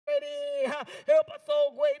day. Help us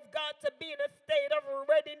always, God, to be in a state of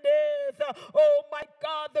readiness. Oh my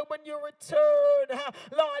God, that when you return,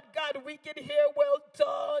 Lord God, we can hear well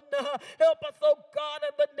done. Help us, oh God,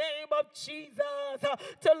 in the name of Jesus,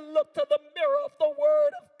 to look to the mirror of the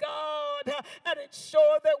Word of God and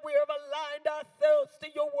ensure that we have aligned ourselves to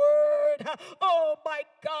your Word. Oh my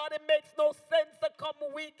God, it makes no sense to come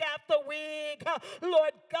week after week,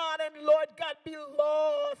 Lord God, and Lord God, be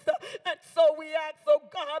lost. And so we ask, oh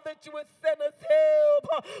God, that you would send us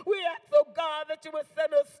help. We ask, oh God, that you would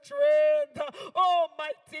send us strength.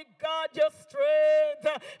 Almighty God, your strength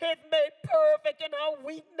is made perfect in our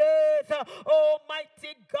weakness.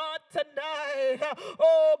 Almighty God, tonight,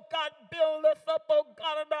 oh God, build us up, oh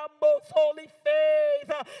God, in our most holy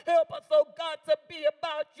faith. Help us, oh God, to be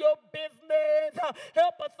about your business.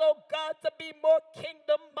 Help us, oh God, to be more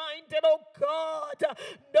kingdom-minded, oh God,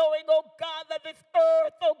 knowing, oh God, that this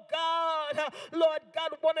earth, oh God, Lord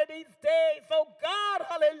God, one of these days, oh God,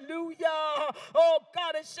 hallelujah, oh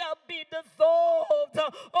God, it shall be dissolved.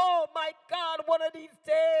 Oh my God, one of these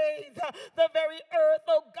days, the very earth,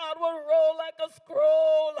 oh God, will roll like a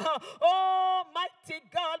scroll. Almighty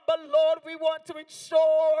God, but Lord, we want to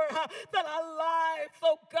ensure that our lives,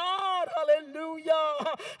 oh God,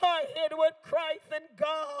 hallelujah, are hid with Christ and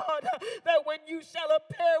God, that when you shall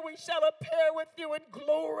appear, we shall appear with you in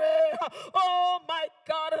glory. Oh my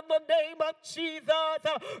God, in the name of Jesus,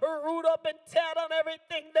 root up and tear down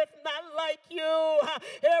everything that's not like you,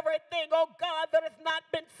 everything, oh God, that has not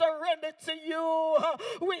been surrendered to you.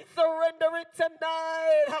 We surrender it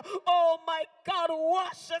tonight. Oh my God,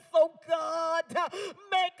 wash us, oh God,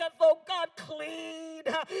 make us, oh God, clean.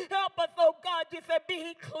 Help us, oh God, you said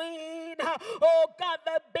be clean. Oh God,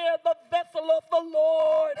 that bear the vessel of the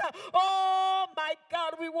Lord. Oh my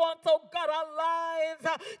God, we want, oh God, our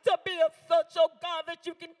lives to be of such, oh God, that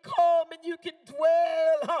you can come and you can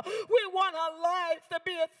dwell. We want our lives to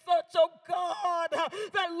be of such, oh God,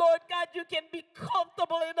 that Lord God, you can be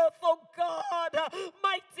comfortable in us, oh God.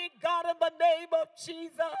 Mighty God, in the name of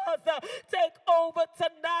Jesus, take over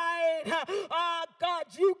tonight. God,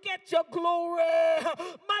 you get your glory.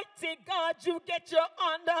 Mighty God, you get your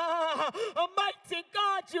honor. Mighty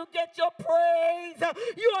God, you get your praise.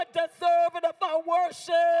 You are deserving of our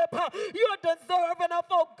worship. You are deserving of,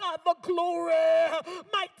 oh God, the glory.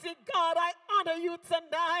 Mighty God, I honor you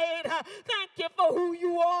tonight. Thank you for who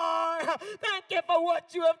you are. Thank you for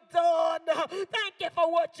what you have done. Thank you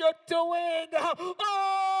for what you're doing.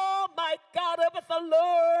 Oh my God, help us, oh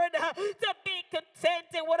Lord, to be content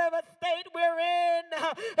in whatever state we're in.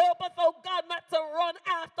 Help us, oh God, not to run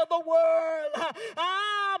after the world.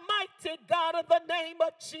 Mighty God, in the name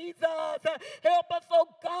of Jesus, help us, oh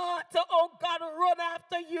God, to, oh God, run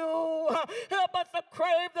after you. Help us to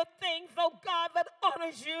crave the things, oh God, that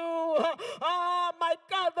honors you. My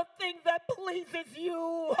God, the things that pleases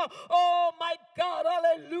you. Oh my God,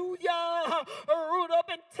 hallelujah. Root up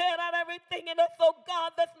and tear out everything in us, oh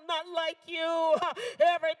God, that's not like you.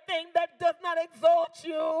 Everything that does not exalt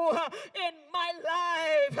you in my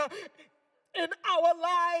life. In our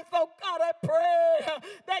lives, oh God, I pray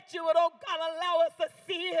that you would, oh God, allow us to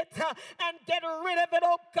see it and get rid of it,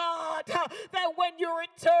 oh God, that when you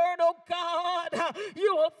return, oh God,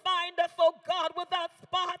 you will find us, oh God, without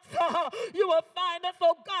spots. You will find us,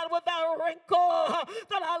 oh God, without wrinkle,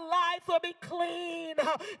 that our lives will be clean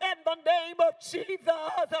in the name of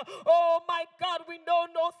Jesus. Oh my God, we know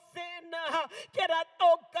no sin cannot,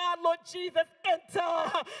 oh God, Lord Jesus,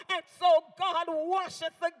 enter. And so, God, wash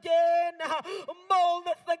us again. Mold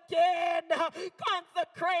us again,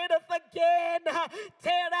 consecrate us again,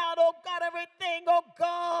 tear down, oh God, everything, oh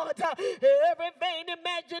God, every vain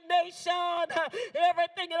imagination,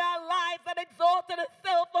 everything in our lives that exalted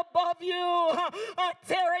itself above you,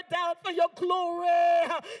 tear it down for your glory,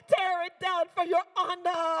 tear it down for your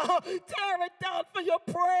honor, tear it down for your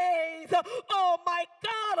praise. Oh my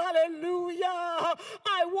God, hallelujah.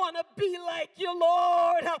 I want to be like you,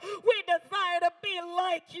 Lord. We desire to be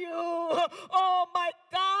like you. Oh my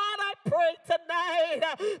God, I pray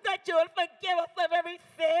tonight that you will forgive us of every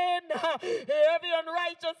sin, every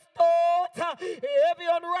unrighteous thought, every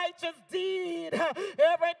unrighteous deed,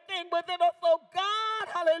 everything within us, oh God,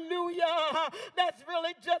 hallelujah, that's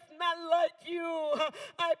really just not like you.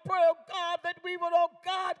 I pray, oh God, that we would, oh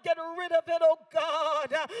God, get rid of it, oh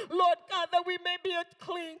God. Lord God, that we may be a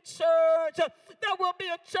clean church, that will be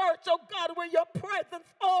a church, oh God, where your presence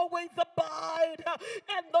always abide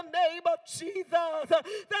in the name of Jesus,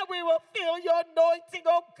 that we will feel your anointing,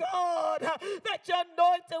 oh God, that your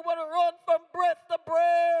anointing will run from breast to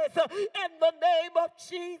breast in the name of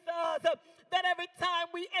Jesus, that every time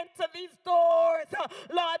we enter these doors,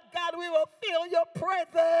 Lord God, we will feel your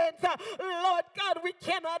presence. Lord God, we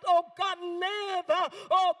cannot, oh God, live,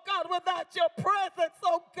 oh God, without your presence,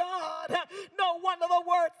 oh God. No one of the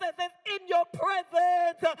words says it's in your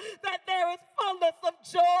presence that there is fullness of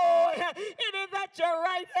joy. It is at your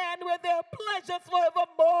right hand where there are pleasures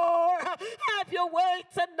forevermore. Have your way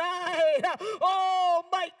tonight. Oh,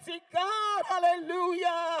 mighty God,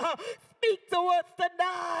 hallelujah. Speak to us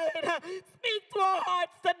tonight. Speak to our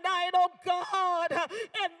hearts tonight, oh God,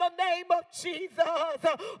 in the name of Jesus.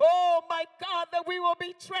 Oh my God, that we will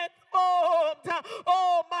be transformed.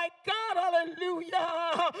 Oh my God,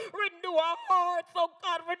 hallelujah. Renew our hearts, oh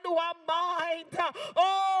God, renew our minds.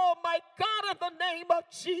 Oh my God, in the name of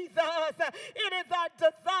Jesus. It is our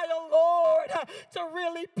desire, Lord, to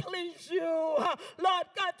really please you. Lord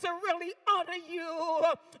God, to really honor you.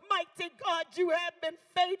 Mighty God, you have been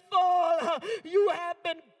faithful. You have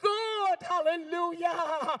been good,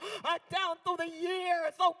 hallelujah, down through the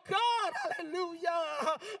years, oh God,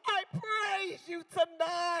 hallelujah. I praise you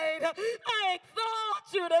tonight. I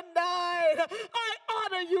exalt you tonight. I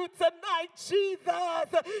honor you tonight,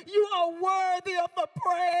 Jesus. You are worthy of the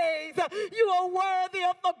praise. You are worthy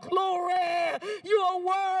of the glory. You are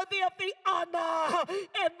worthy of the honor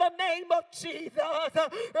in the name of Jesus.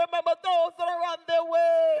 Remember those that are on their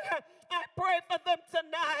way. I pray for them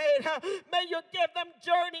tonight. May you give them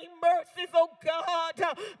journey mercies, oh God.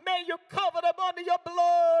 May you cover them under your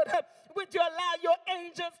blood. Would you allow your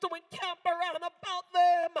angels to encamp around about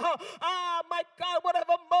them? My God,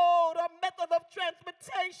 whatever mode or method of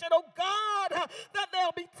transportation, oh God, that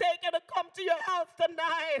they'll be taken to come to your house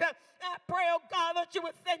tonight. I pray, oh God, that you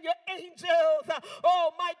would send your angels,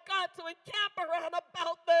 oh my God, to encamp around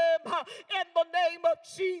about them in the name of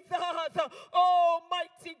Jesus. Oh,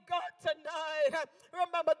 mighty God, tonight.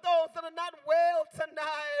 Remember those that are not well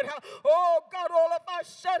tonight. Oh God, all of our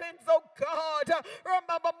shut-ins, oh God.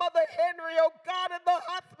 Remember Mother Henry, oh God, in the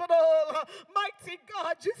hospital. Mighty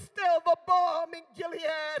God, you're still the balm in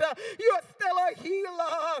Gilead. You're still a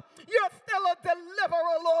healer. You're still a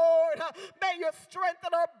deliverer, Lord. May you strengthen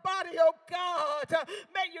our body, oh God.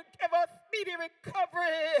 May you give us speedy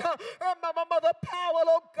recovery. Remember Mother Powell,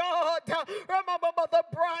 oh God. Remember Mother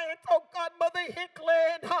Bryant, oh God. Mother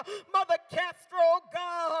Hicklin, Mother Castro, oh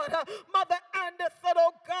God. Mother Anderson,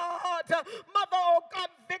 oh God. Mother, oh God,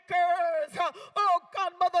 Vickers. Oh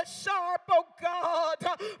God, Mother Sharp, oh God.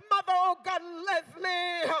 Mother, oh God,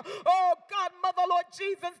 Leslie. Oh God, Mother, Lord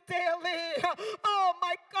Jesus Daly. Oh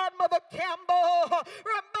my God, Mother Campbell.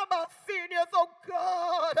 Remember seniors, oh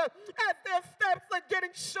God, as their steps are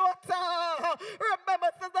getting shorter. Remember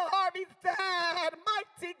Sister Harvey's dad.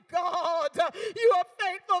 Mighty God, you are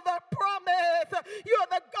faithful that promise. You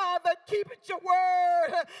are the God that keepeth your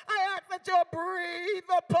word. I ask that you breathe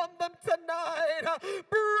upon them tonight.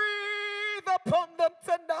 Breathe upon them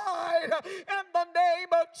tonight. In the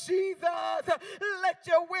name of Jesus, let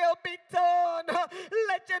your will be done.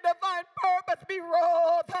 Let your divine purpose be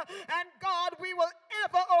wrought. And God, we will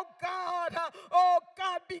ever, oh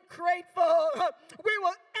God, be grateful. We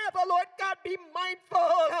will ever, Lord God, be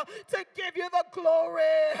mindful to give you the glory.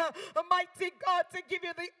 Mighty God, to give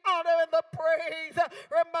you the honor and the praise.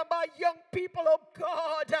 Remember young people, oh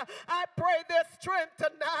God. I pray their strength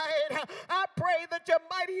tonight. I pray that your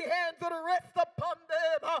mighty hands would rest upon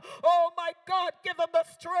them. Oh my God, give them the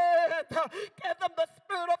strength. Give them the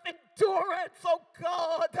spirit of endurance, oh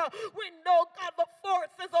God. We know, God, the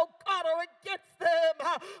forces, oh God, are against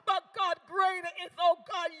them. But God, greater is, oh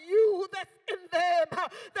God, you that's in them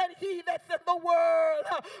than he that's in the world.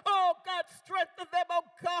 Oh God, strengthen them, oh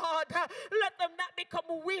God. Let them not become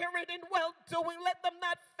wearied in well-doing. Let them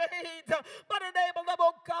not faint, but enable them,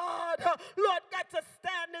 oh God, Lord God, to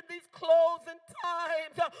stand in these closing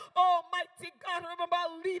times. Almighty God, remember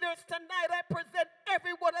our leaders tonight. I present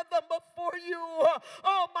every one of them before you.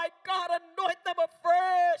 Oh my God, anoint them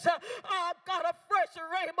afresh. Oh God, a fresh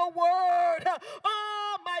rhema word.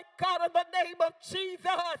 Oh my God, in the name of Jesus,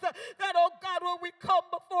 that, oh God, when we come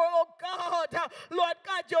before, oh God, Lord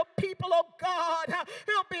God, your people, oh God,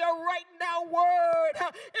 it'll be a right now word.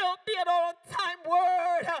 It'll be an on-time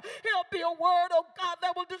word. It'll be a word, oh God,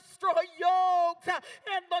 that will destroy yokes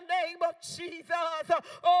in the name of Jesus.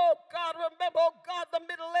 Oh God, remember, oh God, the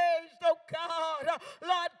middle-aged, oh God.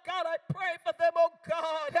 Lord God, I pray for them, oh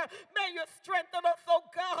God. May you strengthen us, oh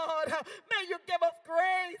God. May you give us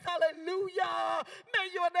grace, hallelujah. May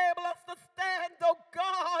you enable us to stand, oh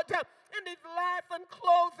God, in these last and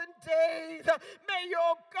closing days. May you,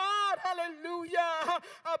 oh God, hallelujah,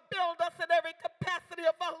 build us in every capacity capacity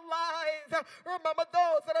of our lives. Remember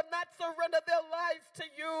those that have not surrendered their lives to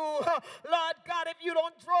you. Lord God, if you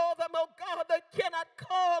don't draw them, oh God, they cannot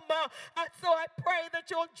come. And so I pray that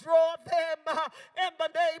you'll draw them in the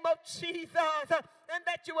name of Jesus, and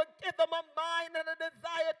that you will give them a mind and a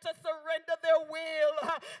desire to surrender their will,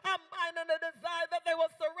 a mind and a desire that they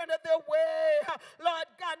will surrender their way. Lord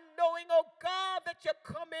God, knowing, oh God, that you're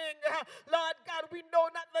coming. Lord God, we know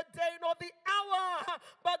not the day nor the hour,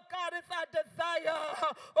 but God, is our desire,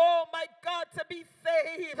 oh my God, to be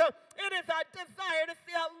saved. It is our desire to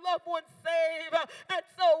see our loved ones saved. And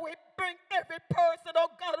so we bring every person, oh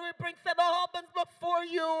God, we bring St. Albans before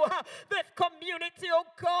you, this community, oh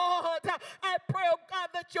God. I pray, oh God,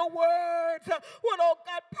 that your words would, oh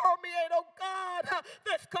God, permeate, oh God,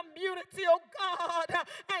 this community, oh God,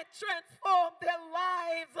 and transform their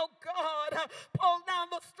lives, oh God. Pull down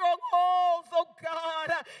the strongholds, oh God,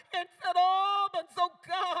 in St. Albans, oh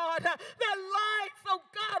God. Their lives, oh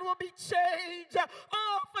God, will be changed,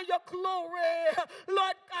 oh, for your glory.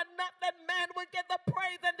 Lord God, not that man would get the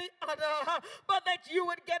praise and the honor, but that you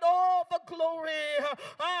would get all the glory.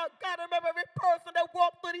 Oh God, remember every person that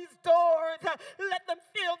walked through these doors, let them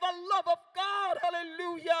feel the love of God.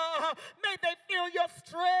 Hallelujah. May they feel your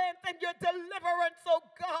strength and your deliverance, oh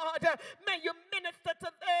God. May you minister to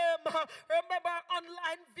them. Remember our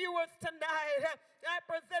online viewers tonight. I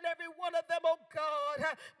present every one of them, oh God.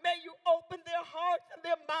 May you open their hearts and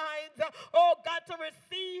their minds, oh God, to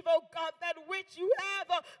receive, oh God, that which you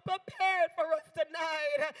have prepared for us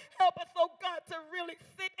tonight. Help us, oh God, to really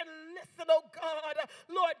sit and listen, oh God.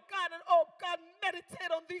 Lord God, and oh God,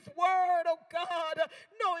 meditate on this word, oh God,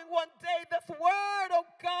 knowing one day this word, oh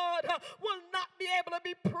God, will not be able to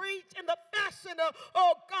be preached in the fashion,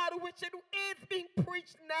 oh God, which it is being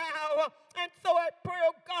preached now. And so I pray,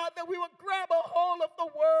 oh God, that we will grab a hold of the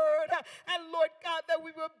word, and Lord God, that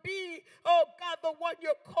we will be, oh God, the one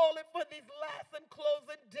you're calling for these last and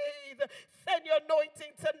closing days. Send your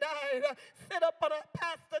anointing tonight. Sit up on our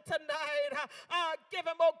pastor tonight. Give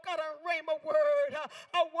him, oh God, a rhema word.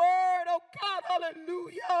 A word, oh God,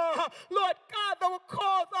 hallelujah. Lord God, that will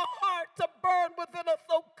cause our heart to burn within us,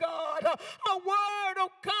 oh God. A word,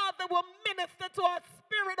 oh God, that will minister to our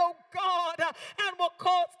spirit, oh God, and will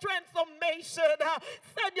cause transformation.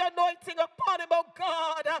 Send your anointing upon him, oh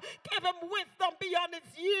God. Give him wisdom beyond his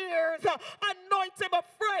years. Anoint him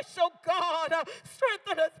afresh, oh God.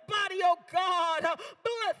 Strengthen his body, oh God.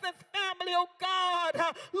 Bless his family, oh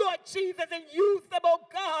God. Lord Jesus, and use them, oh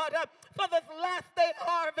God, for this last day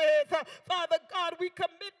harvest. Father God, we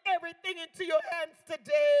commit everything into your hands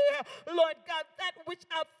today. Lord God, that which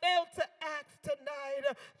I failed to ask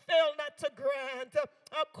tonight, fail not to grant,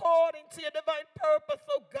 according to your divine purpose,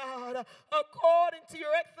 oh God, according to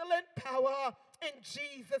your excellent power. In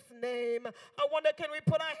Jesus' name. I wonder, can we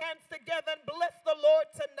put our hands together and bless the Lord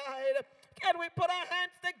tonight? Can we put our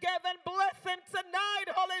hands together and bless him tonight?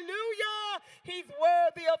 Hallelujah. He's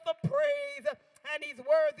worthy of the praise, and he's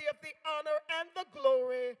worthy of the honor and the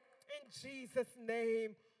glory. In Jesus'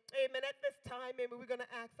 name. Amen. At this time, amen, we're going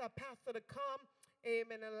to ask our pastor to come,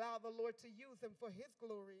 amen, and allow the Lord to use him for his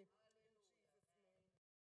glory.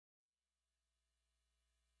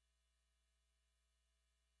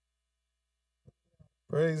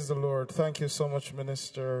 Praise the Lord. Thank you so much,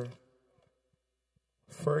 Minister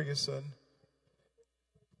Ferguson.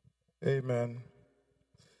 Amen.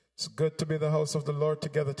 It's good to be in the house of the Lord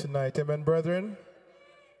together tonight. Amen, brethren.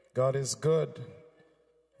 God is good.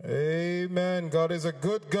 Amen. God is a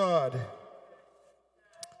good God.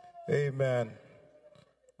 Amen.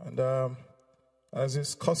 And as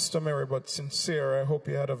is customary but sincere, I hope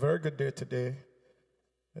you had a very good day today.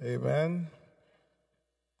 Amen.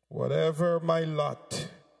 Whatever my lot,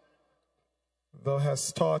 thou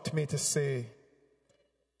hast taught me to say,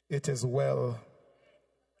 it is well.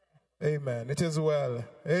 Amen. It is well.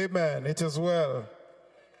 Amen. It is well.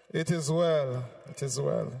 It is well. It is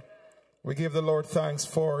well. We give the Lord thanks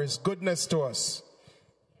for his goodness to us.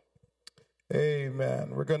 Amen.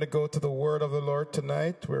 We're going to go to the word of the Lord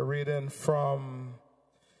tonight. We're reading from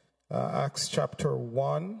Acts chapter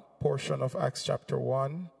 1, portion of Acts chapter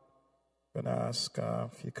 1. I'm going to ask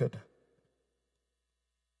if you could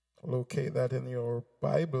locate that in your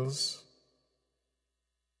Bibles.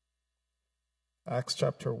 Acts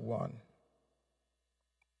chapter 1.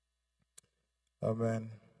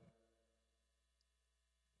 Amen.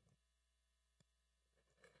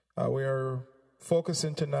 We are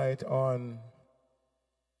focusing tonight on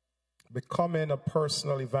becoming a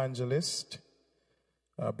personal evangelist.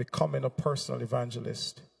 Becoming a personal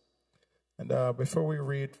evangelist. And before we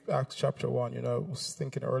read Acts chapter 1, I was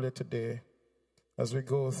thinking earlier today, as we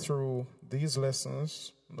go through these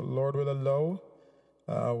lessons, the Lord will allow,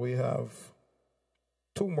 we have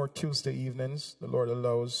 2 more Tuesday evenings, the Lord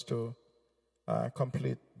allows, to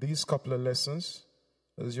complete these couple of lessons.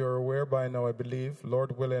 As you're aware by now, I believe,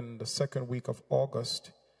 Lord willing, the second week of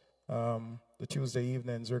August, the Tuesday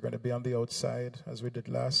evenings, we're going to be on the outside as we did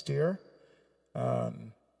last year.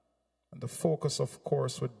 And the focus, of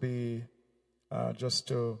course, would be just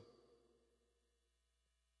to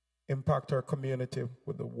impact our community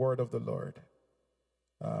with the word of the Lord.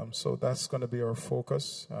 So that's going to be our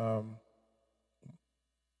focus.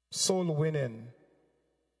 Soul winning.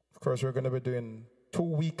 Of course, we're going to be doing 2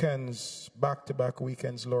 weekends, back-to-back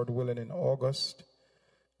weekends, Lord willing, in August.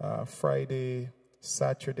 Friday,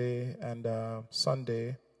 Saturday, and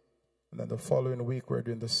Sunday. And then the following week, we're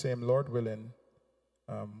doing the same, Lord willing.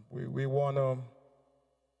 We want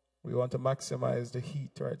to maximize the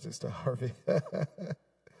heat, right, Sister Harvey?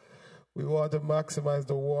 We want to maximize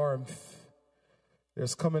the warmth.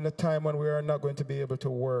 There's coming a time when we are not going to be able to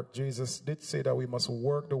work. Jesus did say that we must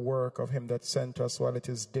work the work of him that sent us while it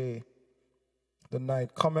is day. The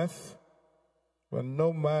night cometh when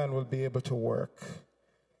no man will be able to work.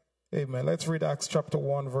 Amen. Let's read Acts chapter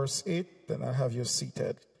 1, verse 8, then I'll have you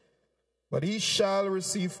seated. But ye shall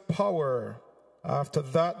receive power. After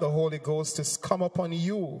that the Holy Ghost is come upon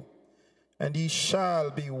you, and ye shall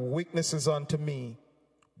be witnesses unto me,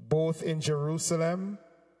 both in Jerusalem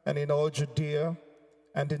and in all Judea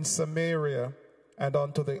and in Samaria and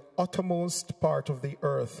unto the uttermost part of the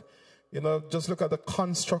earth. You know, just look at the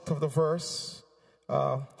construct of the verse,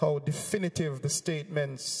 how definitive the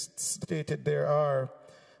statements stated there are.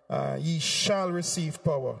 Ye shall receive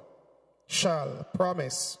power. Shall,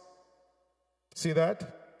 promise. See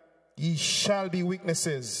that? Ye shall be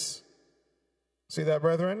witnesses. See that,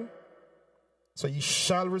 brethren? So ye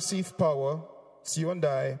shall receive power, it's you and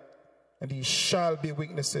I, and ye shall be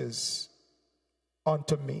witnesses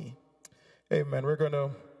unto me. Amen. We're going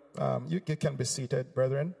to, you can be seated,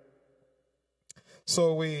 brethren.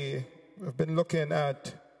 So we've been looking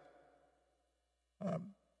at,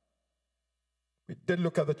 we did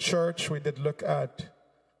look at the church, we did look at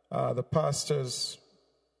the pastor's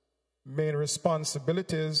main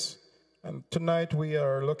responsibilities, and tonight we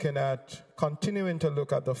are looking at, continuing to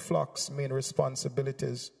look at the flock's main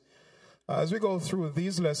responsibilities. As we go through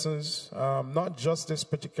these lessons, not just this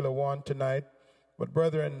particular one tonight, but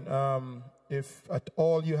brethren, if at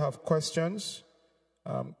all you have questions,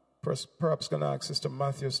 perhaps going to ask Sister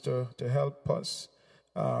Matthews to help us.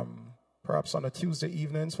 Perhaps on a Tuesday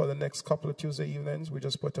evenings, for the next couple of Tuesday evenings, we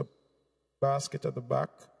just put a basket at the back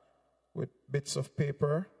with bits of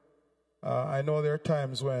paper. I know there are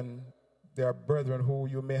times when there are brethren who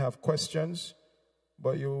you may have questions,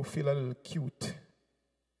 but you feel a little cute,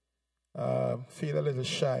 feel a little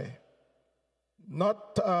shy.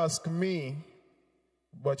 Not to ask me,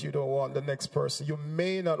 but you don't want the next person. You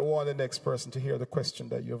may not want the next person to hear the question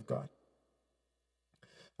that you've got.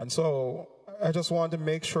 And so I just want to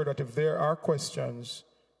make sure that if there are questions,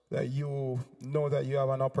 that you know that you have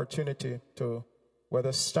an opportunity to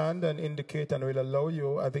whether stand and indicate, and we'll allow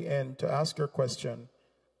you at the end to ask your question,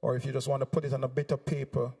 or if you just want to put it on a bit of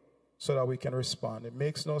paper so that we can respond. It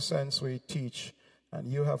makes no sense we teach and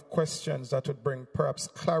you have questions that would bring perhaps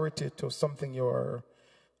clarity to something you're,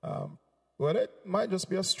 well, it might just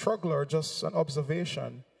be a struggle or just an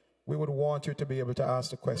observation. We would want you to be able to ask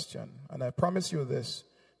the question. And I promise you this,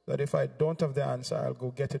 that if I don't have the answer, I'll go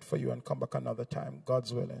get it for you and come back another time,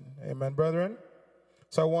 God's willing. Amen, brethren?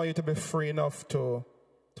 So I want you to be free enough to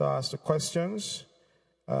ask the questions.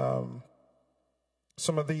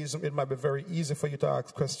 Some of these, it might be very easy for you to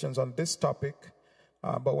ask questions on this topic.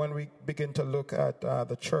 But when we begin to look at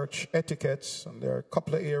the church etiquettes, and there are a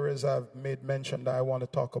couple of areas I've made mention that I want to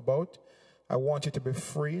talk about, I want you to be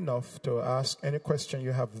free enough to ask any question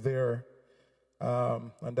you have there,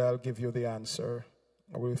 and I'll give you the answer.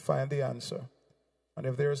 Or we'll find the answer. And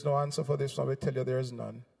if there is no answer for this one, we'll tell you there is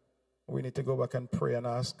none. We need to go back and pray and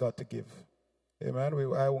ask God to give. Amen?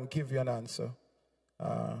 I won't give you an answer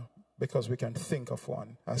because we can think of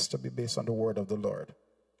one. It has to be based on the word of the Lord.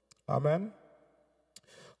 Amen?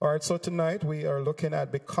 All right, so tonight we are looking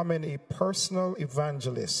at becoming a personal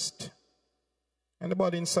evangelist.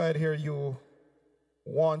 Anybody inside here, you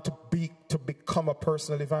want to become a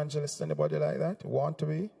personal evangelist? Anybody like that? Want to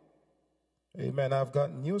be? Amen. I've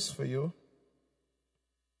got news for you.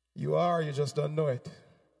 You are, you just don't know it.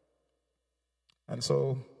 And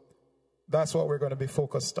so that's what we're going to be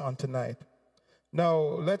focused on tonight. Now,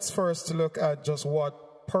 let's first look at just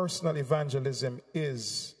what personal evangelism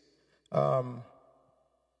is.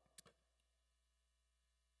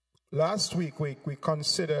 Last week we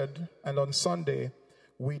considered, and on Sunday,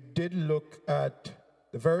 we did look at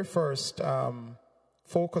the very first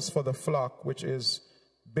focus for the flock, which is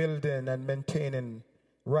building and maintaining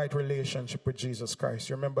right relationship with Jesus Christ.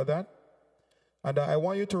 You remember that? And I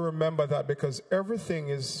want you to remember that, because everything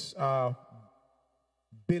is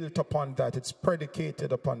built upon that. It's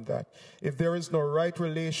predicated upon that. If there is no right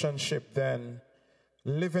relationship, then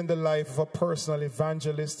living the life of a personal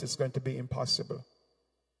evangelist is going to be impossible.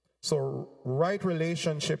 So right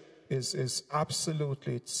relationship is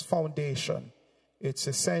absolutely, it's foundation. It's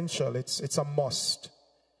essential. It's a must.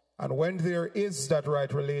 And when there is that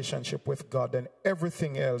right relationship with God, then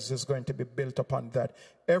everything else is going to be built upon that.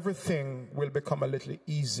 Everything will become a little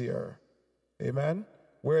easier. Amen?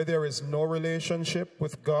 Where there is no relationship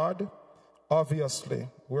with God, obviously,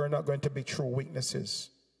 we're not going to be true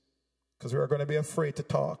witnesses, because we're going to be afraid to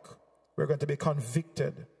talk. We're going to be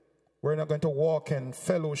convicted. We're not going to walk in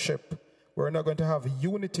fellowship. We're not going to have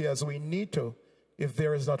unity as we need to if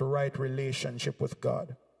there is not a right relationship with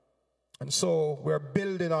God. And so we're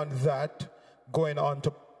building on that, going on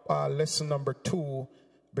to lesson number 2,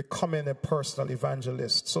 becoming a personal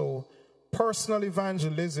evangelist. So personal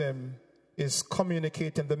evangelism is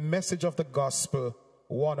communicating the message of the gospel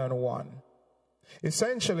one-on-one.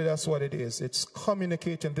 Essentially, that's what it is. It's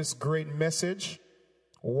communicating this great message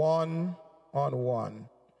one-on-one.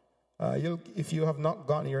 If you have not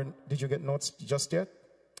gotten did you get notes just yet?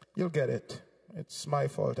 You'll get it. It's my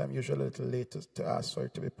fault. I'm usually a little late to ask for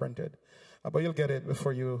it to be printed. But you'll get it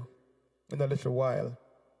before you, in a little while.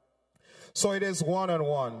 So it is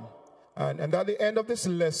one-on-one. And at the end of this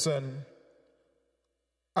lesson,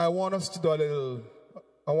 I want us to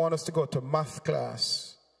go to math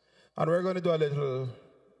class. And we're going to do a little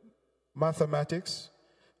mathematics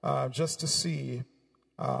just to see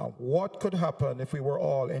what could happen if we were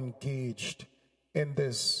all engaged in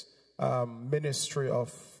this ministry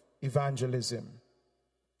of evangelism.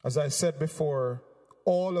 As I said before,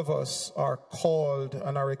 all of us are called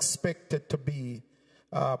and are expected to be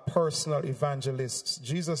personal evangelists.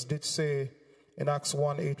 Jesus did say in Acts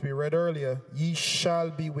 1:8, we read earlier, ye shall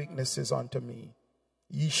be witnesses unto me.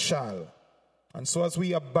 Ye shall. And so as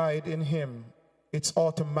we abide in him, it's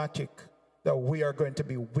automatic that we are going to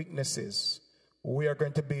be witnesses. We are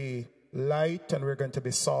going to be light and we're going to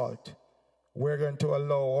be salt. We're going to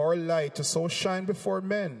allow our light to so shine before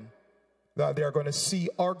men that they are going to see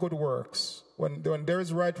our good works. When there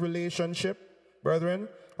is right relationship, brethren,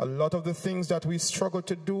 a lot of the things that we struggle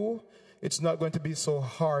to do, it's not going to be so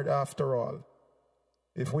hard after all.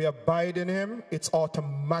 If we abide in him, it's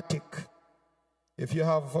automatic. If you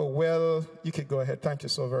have a well, you can go ahead. Thank you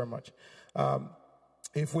so very much.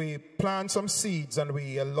 If we plant some seeds and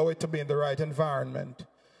we allow it to be in the right environment,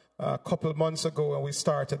 a couple of months ago when we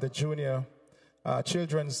started the junior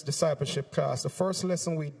children's discipleship class, the first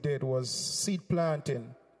lesson we did was seed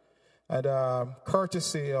planting. And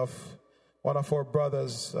courtesy of one of our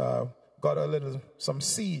brothers, got some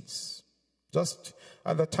seeds. Just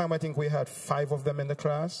at the time, I think we had 5 of them in the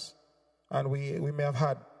class. And we may have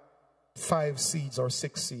had 5 seeds or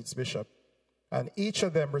 6 seeds, Bishop. And each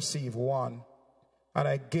of them received 1. And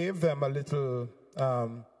I gave them a little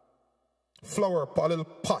flower pot, a little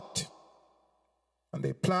pot. And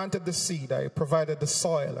they planted the seed. I provided the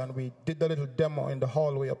soil. And we did the little demo in the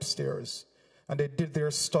hallway upstairs. And they did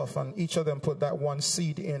their stuff. And each of them put that 1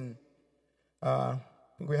 seed in.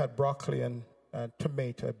 We had broccoli and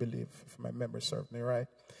tomato, I believe, if my memory served me right.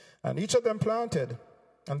 And each of them planted.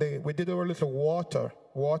 And we did our little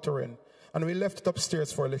watering. And we left it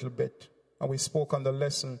upstairs for a little bit. And we spoke on the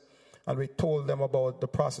lesson. And we told them about the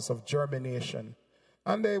process of germination.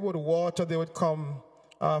 And they would water. They would come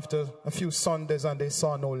after a few Sundays and they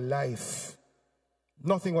saw no life.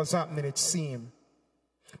 Nothing was happening, it seemed.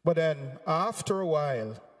 But then after a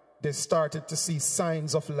while, they started to see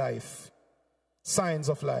signs of life. Signs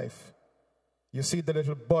of life. You see the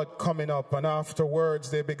little bud coming up, and afterwards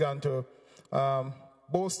they began to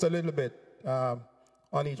boast a little bit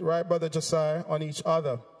on each, right, Brother Josiah, on each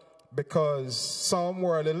other, because some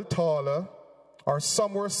were a little taller, or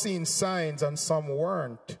some were seeing signs and some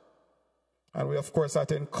weren't. And we, of course, had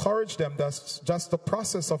to encourage them. That's just the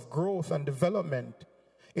process of growth and development.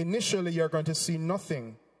 Initially, you're going to see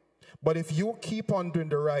nothing. But if you keep on doing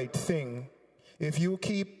the right thing, if you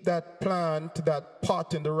keep that plant, that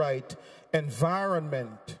pot in the right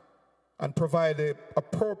environment and provide the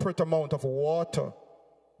appropriate amount of water,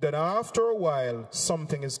 then after a while,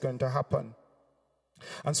 something is going to happen.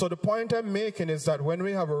 And so the point I'm making is that when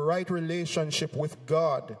we have a right relationship with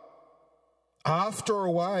God, after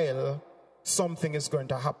a while, something is going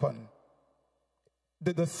to happen.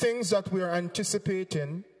 The things that we are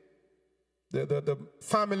anticipating, the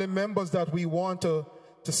family members that we want to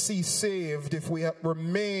to see saved, if we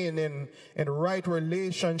remain in right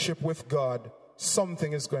relationship with God,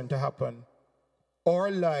 something is going to happen.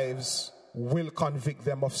 Our lives will convict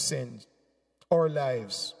them of sin. Our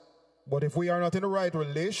lives. But if we are not in the right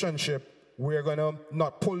relationship, we're going to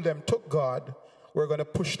not pull them to God. We're going to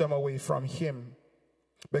push them away from Him.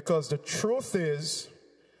 Because the truth is,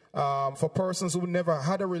 for persons who never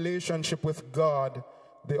had a relationship with God,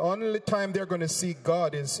 the only time they're going to see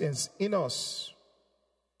God is in us.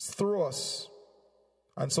 It's through us.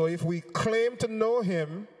 And so if we claim to know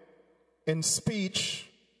Him in speech,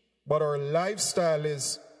 but our lifestyle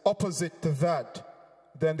is opposite to that,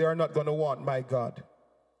 then they are not going to want my God.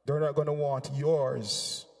 They're not going to want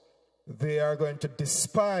yours. They are going to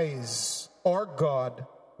despise our God.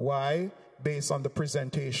 Why? Based on the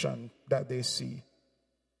presentation that they see.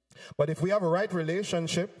 But if we have a right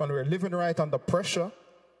relationship and we're living right under pressure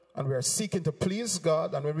and we're seeking to please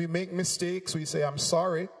God, and when we make mistakes, we say, I'm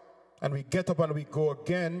sorry, and we get up and we go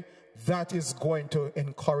again, that is going to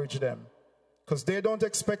encourage them. Because they don't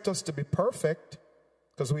expect us to be perfect,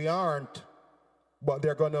 because we aren't. But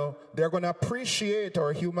they're gonna appreciate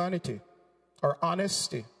our humanity, our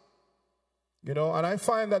honesty. You know, and I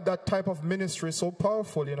find that that type of ministry is so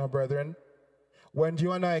powerful, you know, brethren. When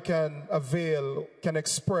you and I can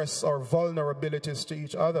express our vulnerabilities to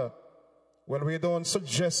each other. When we don't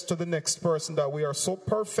suggest to the next person that we are so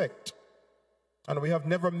perfect and we have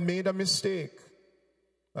never made a mistake.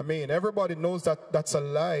 I mean, everybody knows that that's a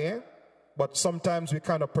lie, eh? But sometimes we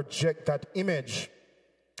kind of project that image.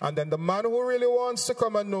 And then the man who really wants to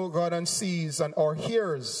come and know God and sees or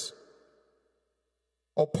hears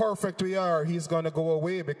how perfect we are, he's going to go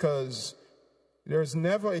away, because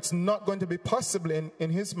it's not going to be possible in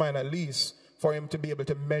his mind, at least, for him to be able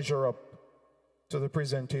to measure up to the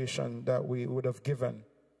presentation that we would have given.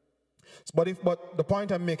 But the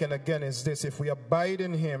point I'm making again is this: if we abide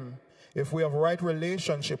in Him, if we have a right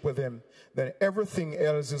relationship with Him, then everything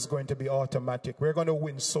else is going to be automatic. We're going to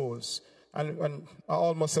win souls. And I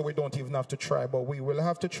almost say we don't even have to try, but we will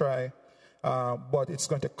have to try. But it's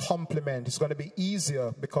going to complement. It's going to be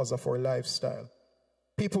easier because of our lifestyle.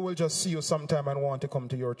 People will just see you sometime and want to come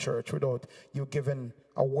to your church without you giving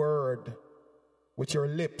a word with your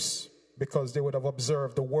lips, because they would have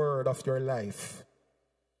observed the word of your life.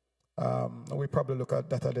 We probably look at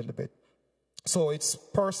that a little bit. So it's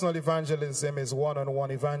personal evangelism, is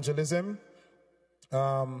one-on-one evangelism.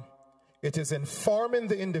 It is informing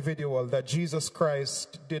the individual that Jesus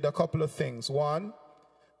Christ did a couple of things. One,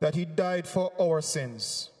 that He died for our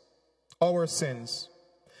sins,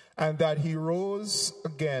 and that He rose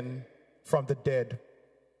again from the dead.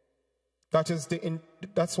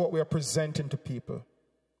 That's what we are presenting to people.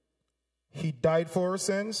 He died for our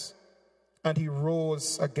sins, and He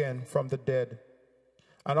rose again from the dead.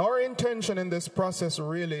 And our intention in this process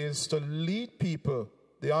really is to lead people,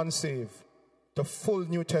 the unsaved, to full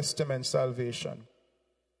New Testament salvation.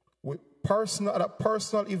 A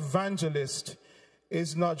personal evangelist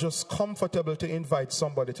is not just comfortable to invite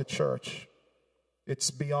somebody to church. It's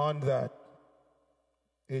beyond that.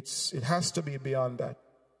 It has to be beyond that.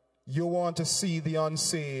 You want to see the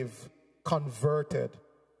unsaved converted.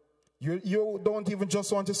 You don't even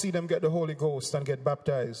just want to see them get the Holy Ghost and get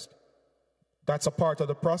baptized. That's a part of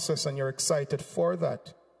the process, and you're excited for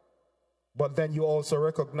that. But then you also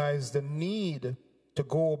recognize the need to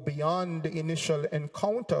go beyond the initial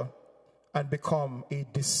encounter and become a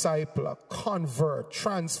disciple, a convert,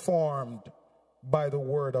 transformed by the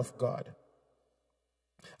Word of God.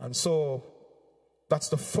 And so that's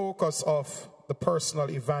the focus of the personal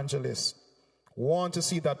evangelist. Want to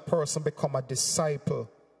see that person become a disciple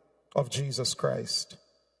of Jesus Christ.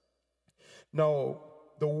 Now,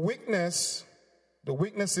 the witness's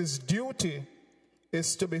duty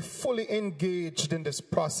is to be fully engaged in this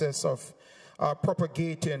process of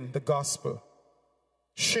propagating the gospel,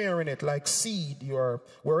 sharing it like seed.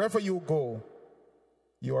 Wherever you go,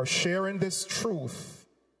 you are sharing this truth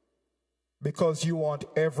because you want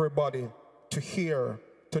everybody to hear,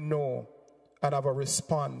 to know, and have a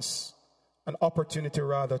response, an opportunity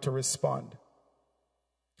rather to respond.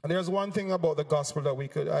 And there's one thing about the gospel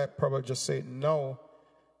that I probably just say no,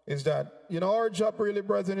 is that, our job really,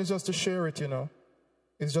 brethren, is just to share it,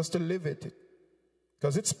 It's just to live it.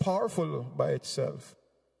 Because it's powerful by itself.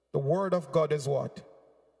 The Word of God is what?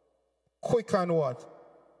 Quick and what?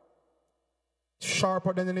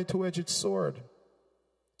 Sharper than any two-edged sword.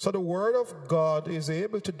 So the Word of God is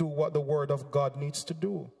able to do what the Word of God needs to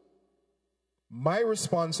do. My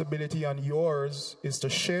responsibility and yours is to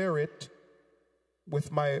share it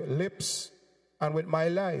with my lips and with my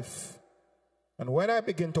life. And when I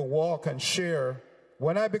begin to walk and share,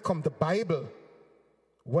 when I become the Bible,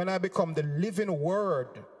 when I become the living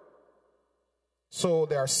word, so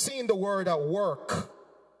they are seeing the word at work,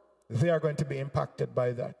 they are going to be impacted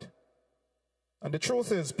by that. And the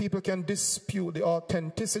truth is, people can dispute the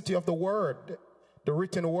authenticity of the word, the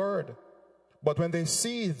written word. But when they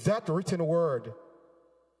see that written word,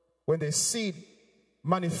 when they see it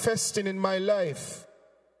manifesting in my life,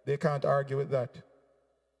 they can't argue with that.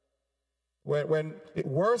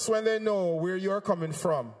 Worse when they know where you're coming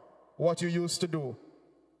from, what you used to do.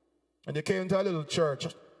 And you came to a little church,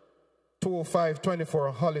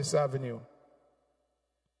 20524 Hollis Avenue.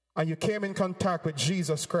 And you came in contact with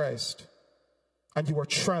Jesus Christ. And you were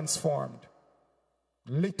transformed.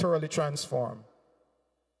 Literally transformed.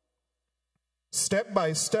 Step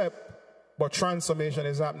by step, but transformation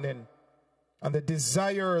is happening. And the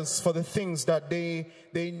desires for the things that they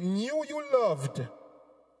knew you loved,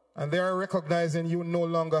 and they are recognizing you no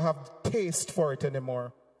longer have taste for it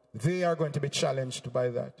anymore, they are going to be challenged by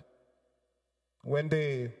that. When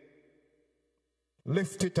they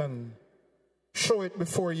lift it and show it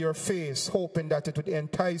before your face, hoping that it would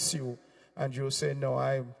entice you, and you say,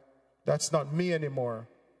 no, that's not me anymore,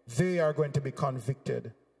 they are going to be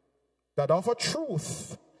convicted that of a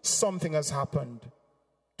truth, something has happened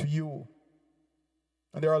to you.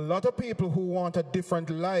 And there are a lot of people who want a different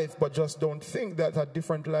life, but just don't think that a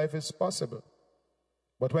different life is possible.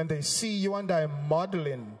 But when they see you and I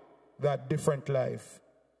modeling that different life,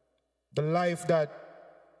 the life that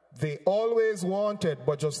they always wanted,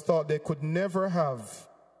 but just thought they could never have,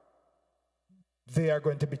 they are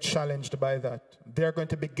going to be challenged by that. They are going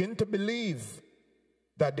to begin to believe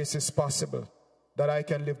that this is possible, that I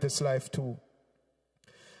can live this life too.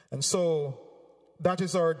 And so that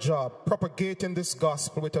is our job, propagating this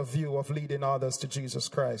gospel with a view of leading others to Jesus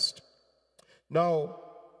Christ. Now,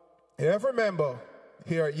 every member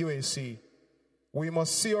here at UAC, we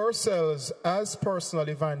must see ourselves as personal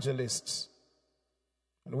evangelists.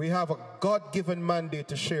 And we have a God-given mandate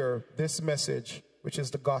to share this message, which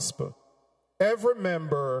is the gospel. Every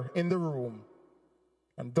member in the room,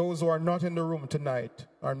 and those who are not in the room tonight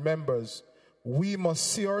are members, we must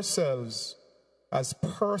see ourselves as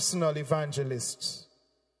personal evangelists.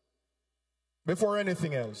 Before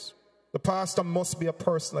anything else, the pastor must be a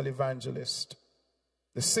personal evangelist.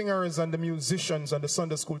 The singers and the musicians and the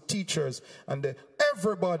Sunday school teachers and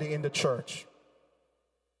everybody in the church,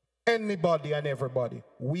 anybody and everybody,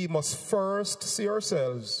 we must first see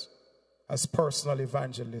ourselves as personal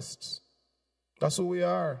evangelists. That's who we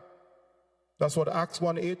are. That's what Acts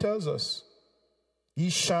 1:8 tells us. Ye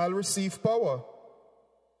shall receive power.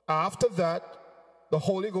 After that, the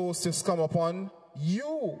Holy Ghost is come upon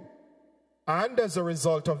you. And as a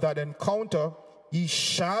result of that encounter, ye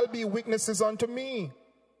shall be witnesses unto me.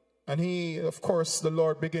 And he, of course, the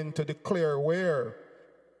Lord began to declare where?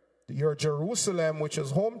 Your Jerusalem, which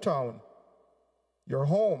is hometown, your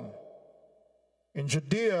home. In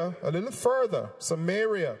Judea, a little further,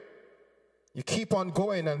 Samaria. You keep on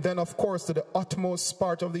going, and then, of course, to the utmost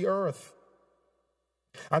part of the earth.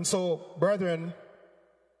 And so, brethren,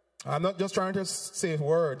 I'm not just trying to say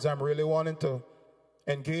words. I'm really wanting to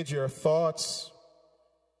engage your thoughts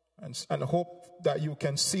and hope that you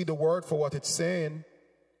can see the word for what it's saying.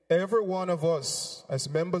 Every one of us, as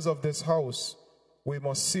members of this house, we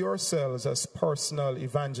must see ourselves as personal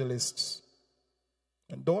evangelists.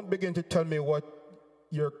 And don't begin to tell me what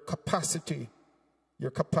your capacity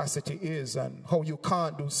is and how you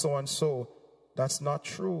can't do so and so. That's not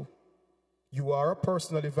true. You are a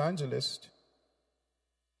personal evangelist.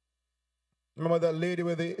 Remember that lady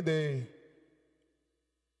with the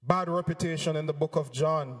bad reputation in the book of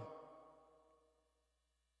John?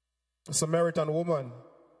 A Samaritan woman.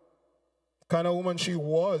 The kind of woman she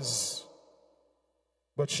was.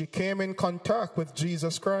 But she came in contact with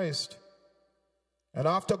Jesus Christ. And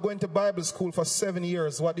after going to Bible school for 7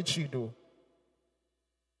 years, what did she do?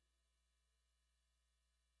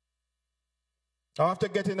 After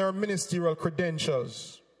getting her ministerial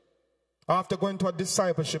credentials, after going to a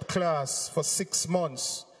discipleship class for 6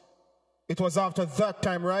 months, it was after that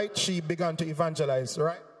time, right, she began to evangelize,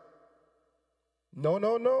 right?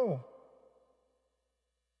 No.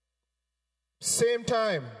 Same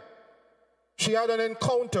time, she had an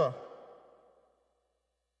encounter.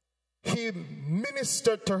 He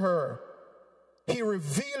ministered to her. He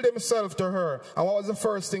revealed himself to her. And what was the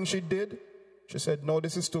first thing she did? She said, no,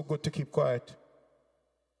 this is too good to keep quiet.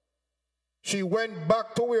 She went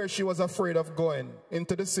back to where she was afraid of going,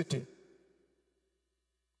 into the city.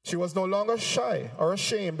 She was no longer shy or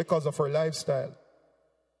ashamed because of her lifestyle.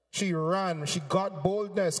 She ran, she got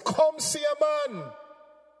boldness. Come see a man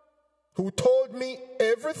who told me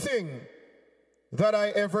everything that I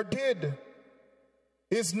ever did.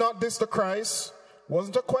 Is not this the Christ?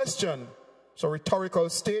 Wasn't a question. It's a rhetorical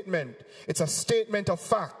statement. It's a statement of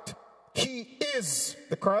fact. He is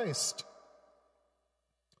the Christ.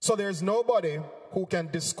 So there's nobody who can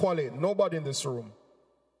disqualify, nobody in this room.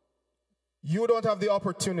 You don't have the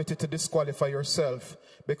opportunity to disqualify yourself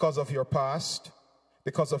because of your past,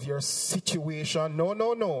 because of your situation. No,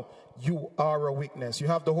 no, no. You are a witness. You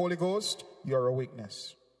have the Holy Ghost, you're a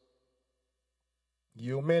witness.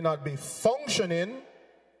 You may not be functioning,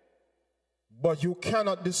 but you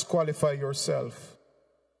cannot disqualify yourself.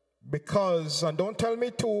 Because, and don't tell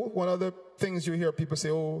me too, one of the things you hear people say,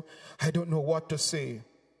 oh, I don't know what to say.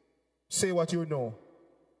 Say what you know.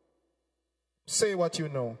 Say what you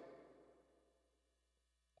know.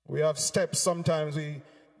 We have steps sometimes. We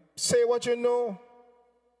say what you know.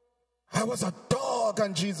 I was a dog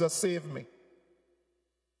and Jesus saved me.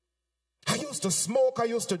 I used to smoke, I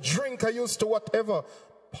used to drink, I used to whatever.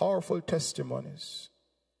 Powerful testimonies.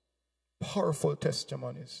 Powerful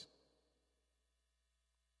testimonies.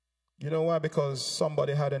 You know why? Because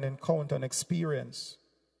somebody had an encounter, an experience,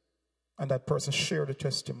 and that person shared the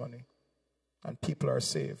testimony, and people are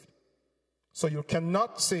saved. So you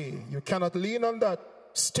cannot say, you cannot lean on that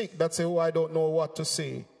stick that say, oh, I don't know what to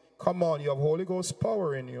say. Come on, you have Holy Ghost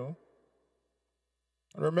power in you.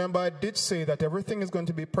 Remember, I did say that everything is going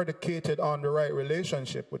to be predicated on the right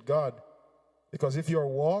relationship with God. Because if you're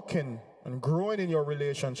walking and growing in your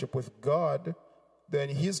relationship with God, then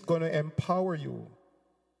He's going to empower you.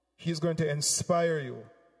 He's going to inspire you.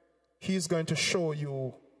 He's going to show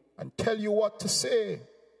you and tell you what to say.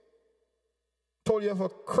 Told you of a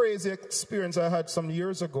crazy experience I had some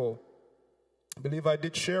years ago. I believe I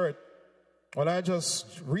did share it. When I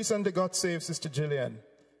just recently got saved, Sister Jillian.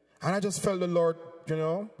 And I just felt the Lord, you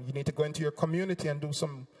know, you need to go into your community and do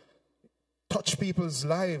some, touch people's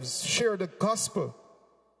lives, share the gospel.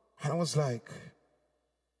 And I was like,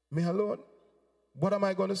 me alone? What am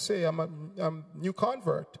I going to say? I'm a new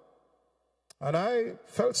convert. And I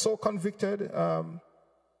felt so convicted.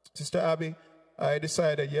 Sister Abby, I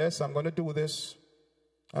decided, yes, I'm going to do this.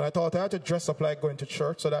 And I thought I had to dress up like going to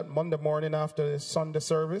church. So that Monday morning after the Sunday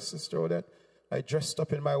service, Sister Odette, I dressed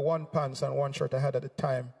up in my one pants and one shirt I had at the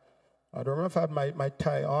time. I don't remember if I had my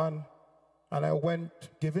tie on. And I went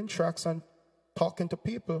giving tracts and talking to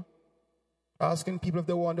people, asking people if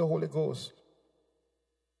they want the Holy Ghost.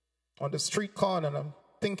 On the street corner, and I'm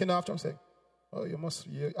thinking after, I'm saying, oh,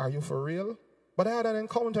 are you for real? But I had an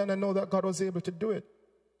encounter and I know that God was able to do it.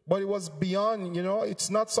 But it was beyond, you know, it's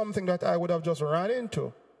not something that I would have just ran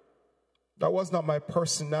into. That was not my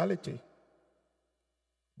personality.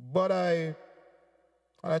 But I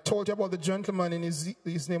told you about the gentleman, in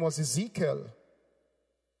his name was Ezekiel.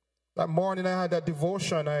 That morning I had that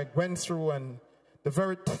devotion I went through, and the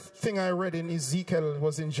very thing I read in Ezekiel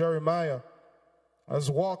was in Jeremiah. I was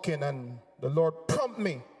walking and the Lord prompted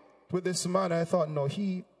me with this man. I thought, no,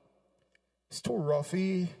 he's too rough.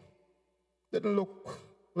 He didn't look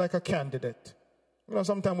like a candidate. You know,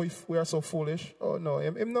 sometimes we are so foolish. Oh no,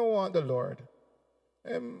 him don't want the Lord.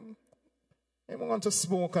 Him want to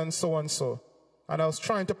smoke and so and so. And I was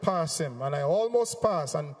trying to pass him, and I almost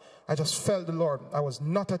passed, and I just felt the Lord. I was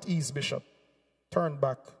not at ease, Bishop. Turned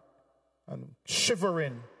back and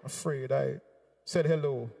shivering, afraid. I said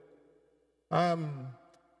hello.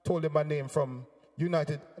 Told him my name from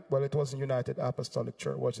United, well, it wasn't United Apostolic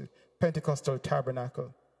Church, was it? Pentecostal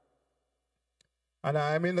Tabernacle. And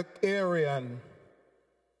I'm in the area, and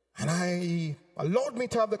he allowed me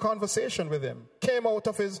to have the conversation with him. Came out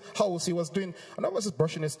of his house, he was doing, and I was just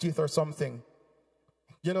brushing his teeth or something.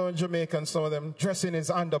 You know, in Jamaica, some of them dressing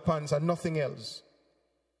his underpants and nothing else.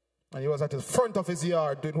 And he was at the front of his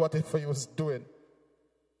yard doing whatever he was doing.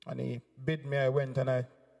 And he bid me, I went, and I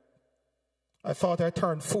thought I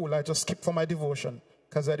turned fool. I just skipped for my devotion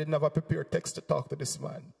because I didn't have a prepared text to talk to this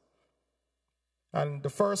man. And the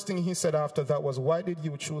first thing he said after that was, why did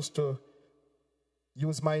you choose to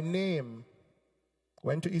use my name?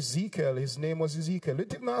 Went to Ezekiel. His name was Ezekiel. They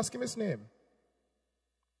didn't ask him his name.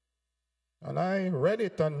 And I read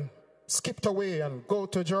it and skipped away and go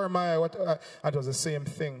to Jeremiah. It was the same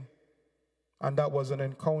thing. And that was an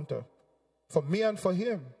encounter for me and for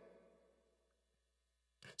him.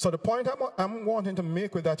 So the point I'm wanting to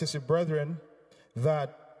make with that is, brethren,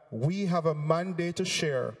 that we have a mandate to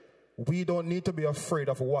share. We don't need to be afraid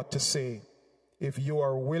of what to say. If you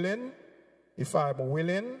are willing, if I'm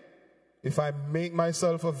willing, if I make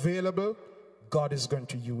myself available, God is going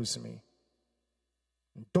to use me.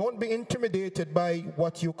 Don't be intimidated by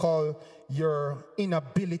what you call your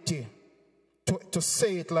inability to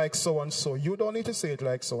say it like so-and-so. You don't need to say it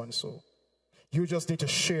like so-and-so. You just need to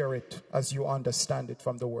share it as you understand it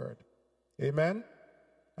from the word. Amen?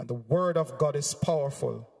 And the word of God is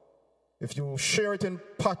powerful. If you share it in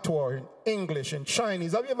patois, in English, in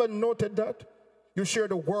Chinese, have you ever noted that? You share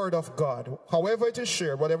the word of God. However it is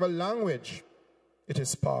shared, whatever language, it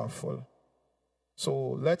is powerful.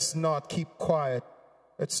 So let's not keep quiet.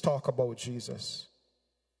 Let's talk about Jesus.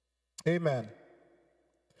 Amen.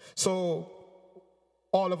 So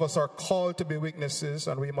all of us are called to be witnesses,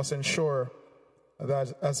 and we must ensure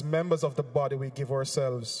that as members of the body, we give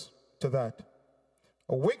ourselves to that.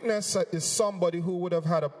 A witness is somebody who would have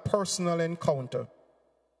had a personal encounter,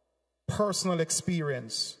 personal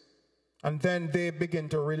experience, and then they begin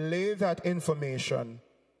to relay that information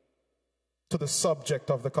to the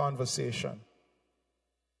subject of the conversation.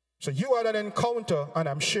 So you had an encounter, and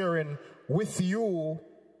I'm sharing with you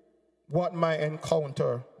what my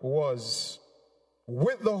encounter was,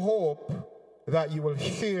 with the hope that you will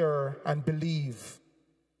hear and believe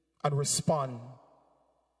and respond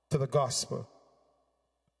to the gospel.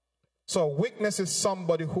 So a witness is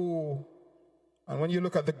somebody who, and when you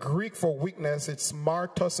look at the Greek for witness, it's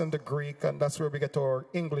martos in the Greek, and that's where we get our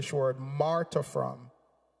English word martyr from.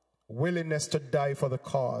 Willingness to die for the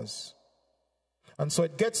cause. And so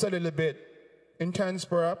it gets a little bit intense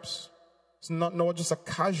perhaps. It's not just a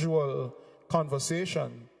casual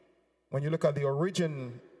conversation. When you look at the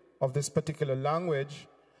origin of this particular language,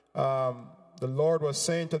 the Lord was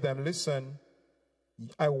saying to them, listen,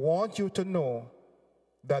 I want you to know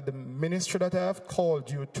that the ministry that I have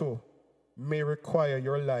called you to may require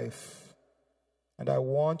your life. And I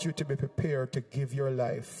want you to be prepared to give your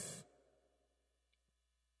life.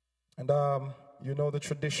 And you know the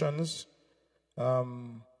traditions,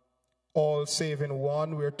 all save in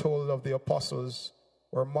one, we're told of the apostles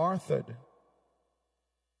were martyred.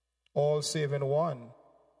 All save in one.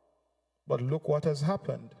 But look what has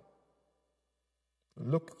happened.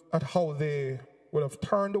 Look at how they would have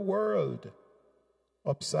turned the world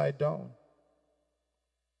upside down.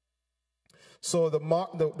 So the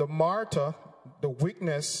martyr, the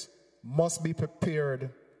witness, must be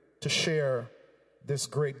prepared to share this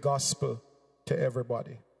great gospel to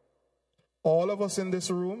everybody. All of us in this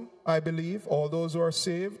room, I believe, all those who are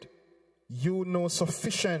saved, you know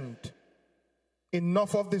sufficient,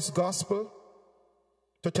 enough of this gospel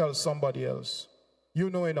to tell somebody else. You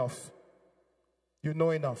know enough. You know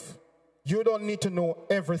enough. You don't need to know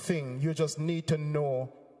everything. You just need to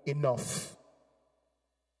know enough.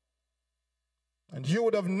 And you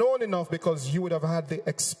would have known enough because you would have had the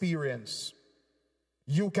experience.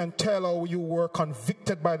 You can tell how you were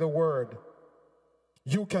convicted by the word.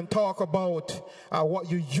 You can talk about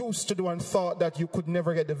what you used to do and thought that you could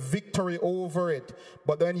never get the victory over it.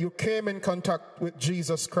 But then you came in contact with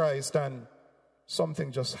Jesus Christ and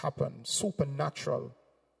something just happened. Supernatural,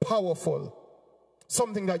 powerful,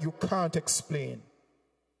 something that you can't explain.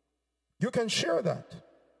 You can share that.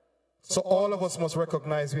 So all of us must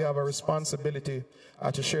recognize we have a responsibility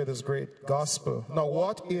to share this great gospel. Now,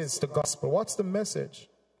 what is the gospel? What's the message?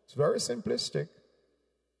 It's very simplistic.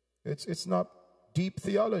 It's not deep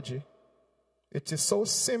theology. It is so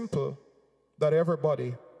simple that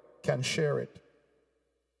everybody can share it.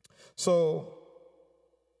 So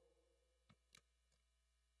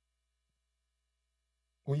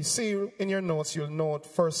we see in your notes, you'll note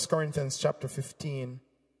 1 Corinthians chapter 15,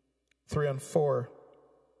 3 and 4.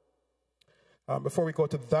 Before we go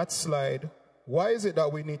to that slide, why is it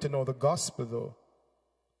that we need to know the gospel though?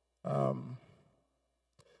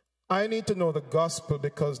 I need to know the gospel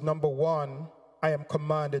because, number one, I am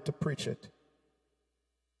commanded to preach it.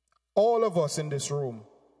 All of us in this room,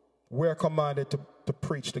 we're commanded to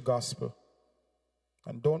preach the gospel.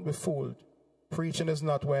 And don't be fooled. Preaching is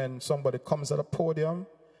not when somebody comes at a podium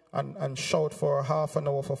and shout for half an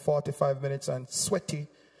hour, for 45 minutes and sweaty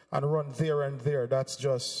and run there and there. That's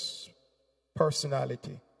just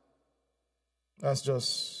personality. That's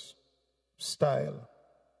just style.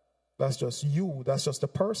 That's just you. That's just a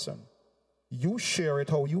person. You share it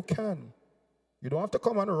how you can. You don't have to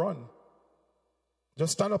come and run.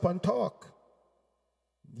 Just stand up and talk.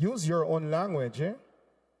 Use your own language.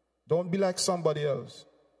 Don't be like somebody else.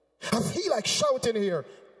 I feel like shouting here.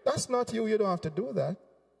 That's not you. You don't have to do that.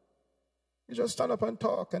 You just stand up and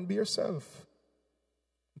talk and be yourself.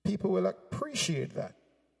 People will appreciate that.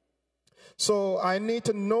 So I need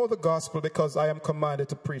to know the gospel because I am commanded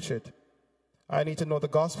to preach it. I need to know the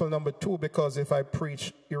gospel, number two, because if I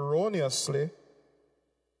preach erroneously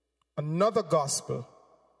another gospel,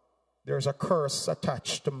 there's a curse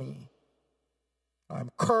attached to me. I'm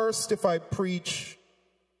cursed if I preach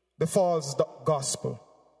the false gospel.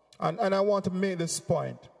 And I want to make this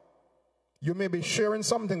point. You may be sharing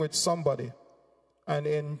something with somebody, and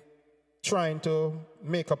in trying to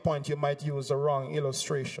make a point, you might use the wrong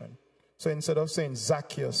illustration. So instead of saying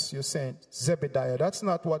Zacchaeus, you're saying Zebediah. That's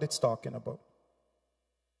not what it's talking about.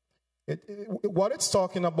 What it's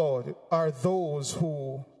talking about are those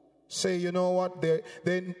who say, you know what, they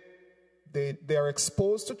are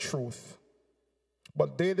exposed to truth,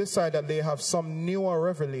 but they decide that they have some newer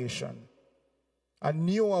revelation, a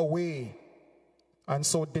newer way, and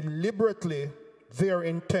so deliberately their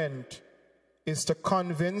intent is to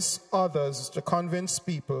convince others, to convince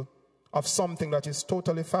people of something that is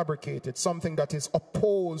totally fabricated, something that is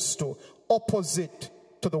opposite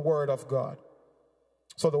to the Word of God.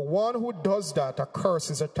 So the one who does that, a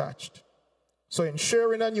curse is attached. So in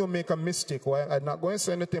sharing and you make a mistake, well, I'm not going to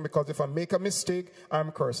say anything because if I make a mistake,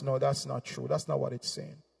 I'm cursed. No, that's not true. That's not what it's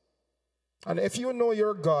saying. And if you know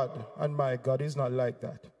your God and my God is not like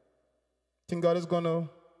that, I think God is going to,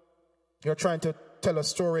 you're trying to tell a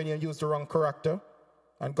story and you use the wrong character,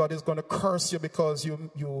 and God is going to curse you because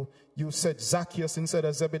you said Zacchaeus instead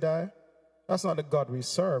of Zebediah. That's not the God we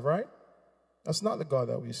serve, right? That's not the God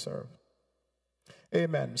that we serve.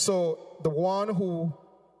 Amen. So the one who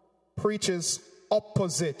preaches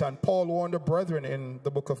opposite, and Paul warned the brethren in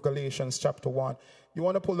the book of Galatians chapter 1. You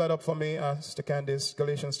want to pull that up for me, Sister Candice?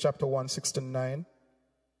 Galatians chapter 1, 6 to 9.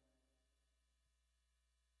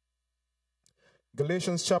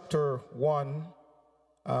 Galatians chapter 1,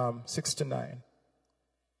 6 to 9.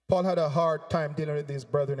 Paul had a hard time dealing with these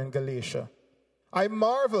brethren in Galatia. I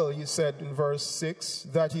marvel, he said in verse 6,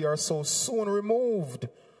 that ye are so soon removed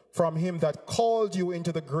from him that called you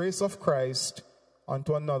into the grace of Christ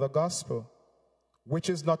unto another gospel, which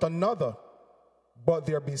is not another, but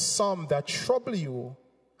there be some that trouble you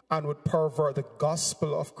and would pervert the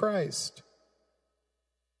gospel of Christ.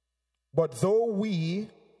 But though we,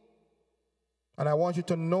 and I want you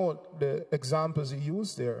to note the examples he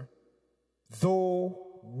used there, though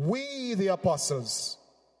we the apostles,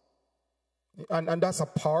 and that's a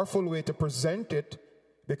powerful way to present it,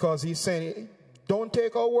 because he's saying, don't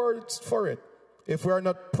take our words for it. If we are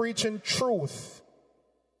not preaching truth,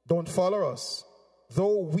 don't follow us.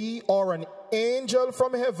 Though we are an angel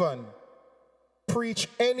from heaven, preach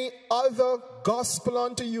any other gospel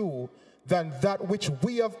unto you than that which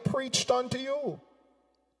we have preached unto you,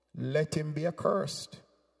 let him be accursed.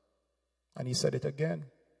 And he said it again.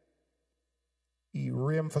 He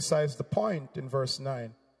re-emphasized the point in verse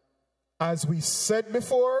 9. As we said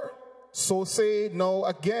before, so say now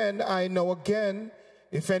again, I know again,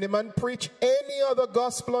 if any man preach any other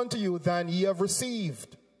gospel unto you than ye have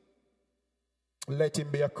received, let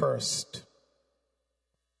him be accursed.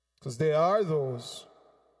 Because there are those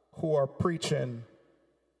who are preaching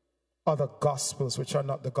other gospels which are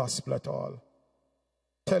not the gospel at all.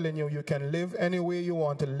 Telling you you can live any way you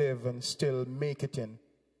want to live and still make it in.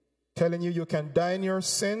 Telling you can die in your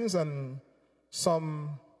sins and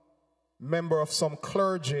some member of some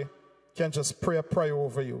clergy can just pray a prayer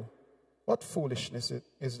over you. What foolishness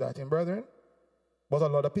is that, brethren? But a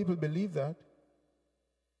lot of people believe that.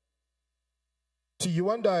 To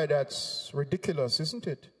you and I, that's ridiculous, isn't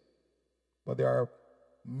it? But there are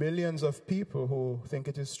millions of people who think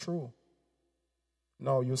it is true.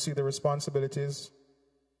 Now, you see the responsibilities,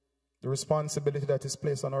 the responsibility that is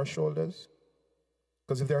placed on our shoulders.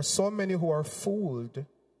 Because if there are so many who are fooled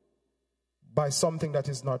by something that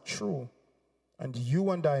is not true, and you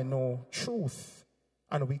and I know truth,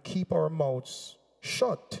 and we keep our mouths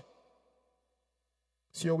shut,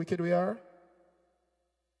 see how wicked we are?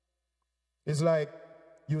 It's like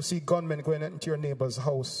you see gunmen going into your neighbor's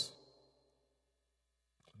house.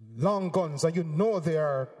 Long guns, and you know they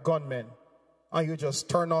are gunmen. And you just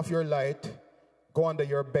turn off your light, go under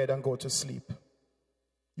your bed and go to sleep.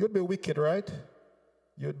 You'd be wicked, right?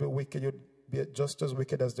 You'd be wicked. You'd be just as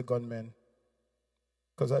wicked as the gunmen.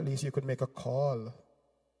 Because at least you could make a call.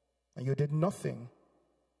 And you did nothing.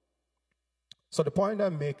 So the point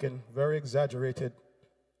I'm making, very exaggerated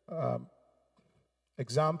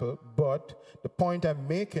example, but the point I'm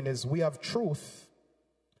making is we have truth.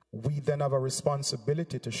 We then have a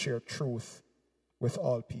responsibility to share truth with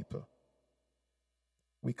all people.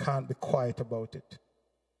 We can't be quiet about it.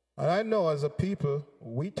 And I know as a people,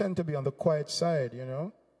 we tend to be on the quiet side, you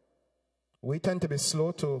know. We tend to be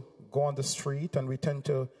slow to go on the street, and we tend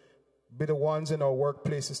to be the ones in our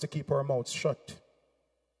workplaces to keep our mouths shut.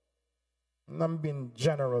 And I'm being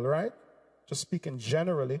general, right? Just speaking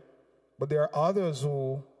generally. But there are others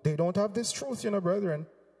who, they don't have this truth, you know, brethren.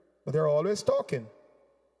 But they're always talking.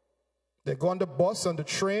 They go on the bus and the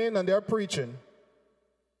train and they're preaching.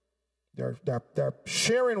 They're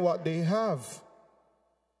sharing what they have.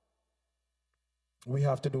 We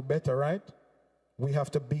have to do better, right? We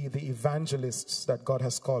have to be the evangelists that God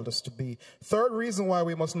has called us to be. Third reason why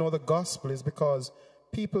we must know the gospel is because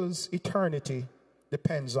people's eternity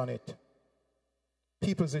depends on it.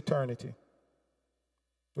 People's eternity.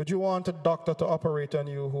 Would you want a doctor to operate on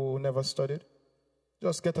you who never studied?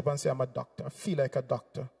 Just get up and say, I'm a doctor. I feel like a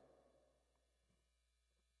doctor.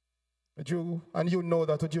 And you know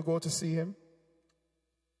that, would you go to see him?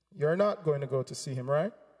 You're not going to go to see him,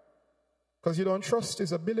 right? Because you don't trust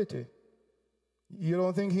his ability. You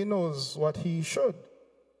don't think he knows what he should.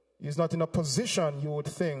 He's not in a position, you would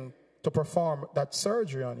think, to perform that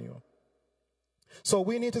surgery on you. So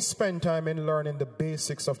we need to spend time in learning the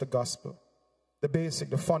basics of the gospel.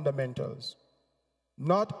 The fundamentals.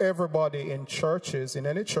 Not everybody in churches, in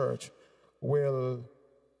any church, will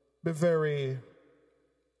be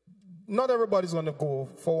not everybody's going to go,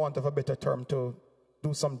 for want of a better term, to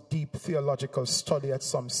do some deep theological study at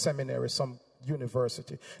some seminary, some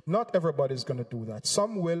university. Not everybody's going to do that.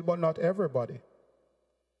 Some will, but not everybody.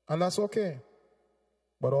 And that's okay.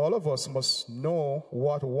 But all of us must know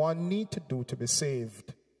what one needs to do to be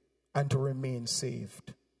saved and to remain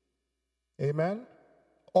saved. Amen?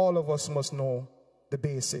 All of us must know the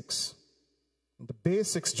basics. The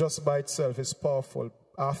basics just by itself is powerful.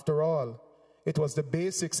 After all, it was the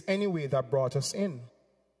basics anyway that brought us in.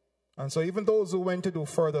 And so even those who went to do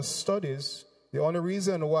further studies, the only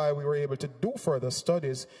reason why we were able to do further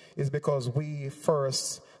studies is because we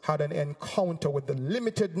first had an encounter with the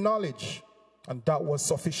limited knowledge, and that was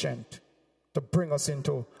sufficient to bring us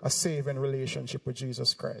into a saving relationship with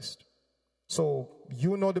Jesus Christ. So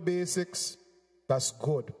you know the basics, that's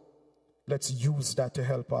good. Let's use that to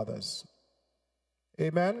help others.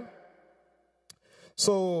 Amen?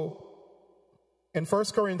 So in 1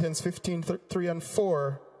 Corinthians 15, 3 and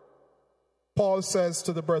 4, Paul says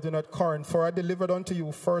to the brethren at Corinth, for I delivered unto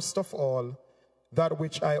you first of all that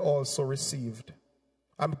which I also received.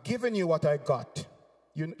 I'm giving you what I got.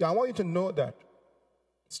 I want you to know that.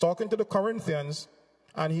 He's talking to the Corinthians,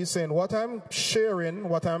 and he's saying, what I'm sharing,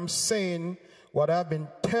 what I'm saying, what I've been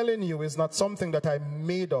telling you is not something that I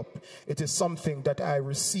made up. It is something that I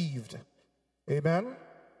received. Amen?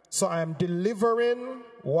 So I am delivering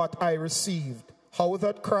what I received. How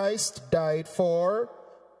that Christ died for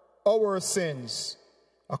our sins,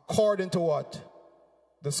 according to what?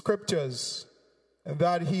 The scriptures. And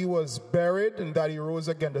that he was buried and that he rose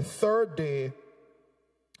again the third day,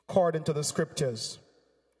 according to the scriptures.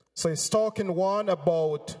 So he's talking one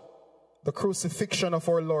about the crucifixion of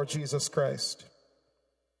our Lord Jesus Christ.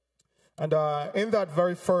 And in that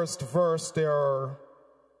very first verse, there are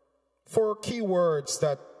 4 key words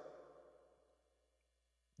that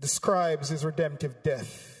describes his redemptive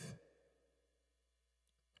death.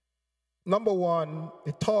 Number 1,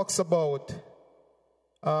 it talks about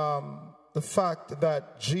the fact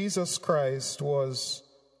that Jesus Christ was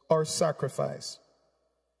our sacrifice.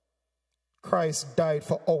 Christ died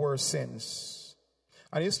for our sins.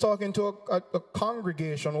 And he's talking to a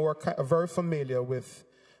congregation who are very familiar with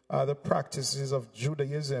the practices of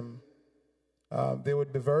Judaism. They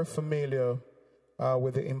would be very familiar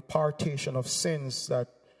with the impartation of sins that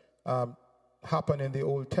happen in the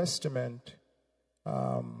Old Testament,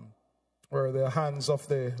 where the hands of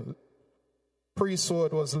the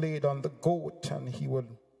priesthood was laid on the goat and he would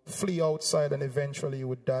flee outside and eventually he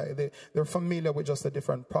would die. They're familiar with just the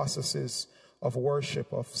different processes of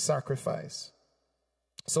worship, of sacrifice.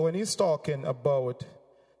 So when he's talking about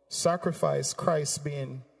sacrifice, Christ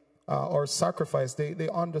being our sacrifice, they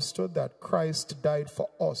understood that Christ died for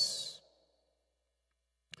us.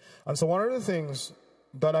 And so one of the things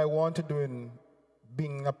that I want to do in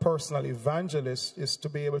being a personal evangelist is to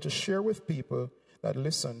be able to share with people that,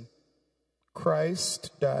 listen,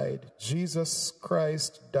 Christ died, Jesus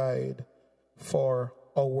Christ died for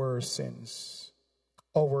our sins.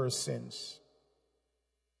 Our sins.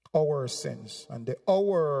 Our sins. And the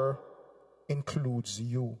our includes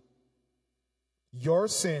you. Your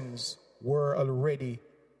sins were already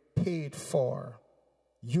paid for.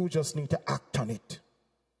 You just need to act on it.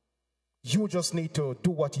 You just need to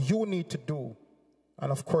do what you need to do.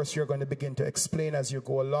 And of course, you're going to begin to explain as you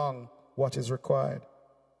go along what is required.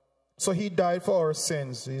 So he died for our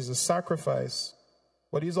sins. He's a sacrifice,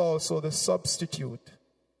 but he's also the substitute.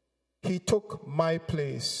 He took my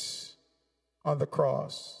place on the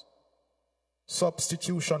cross.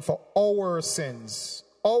 Substitution for our sins.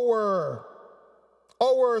 Our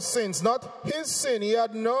sins, not his sin. He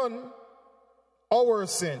had none. Our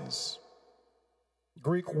sins.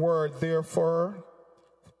 Greek word, therefore,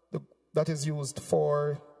 that is used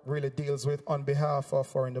for really deals with on behalf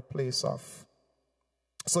of or in the place of.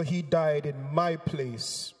 So he died in my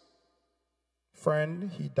place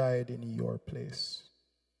Friend, he died in your place.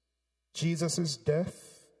 Jesus'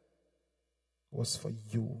 death was for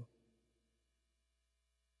you.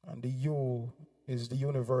 And the you is the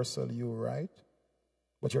universal you, right?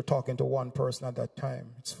 But you're talking to one person at that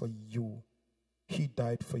time. It's for you. He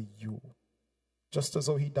died for you. Just as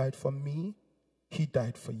though he died for me, he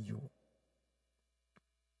died for you.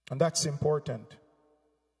 And that's important.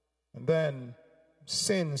 And then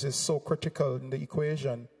sins is so critical in the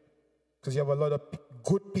equation because you have a lot of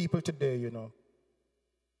good people today, you know.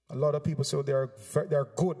 A lot of people say they're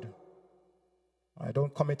good. I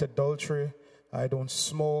don't commit adultery. I don't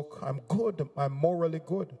smoke. I'm good. I'm morally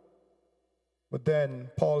good. But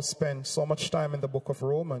then Paul spent so much time in the book of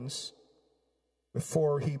Romans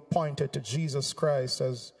before he pointed to Jesus Christ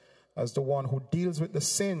as the one who deals with the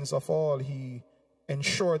sins of all. He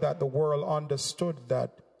ensured that the world understood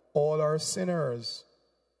that all are sinners.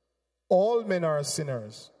 All men are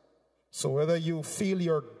sinners. So whether you feel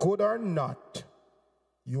you're good or not,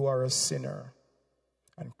 you are a sinner.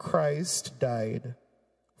 And Christ died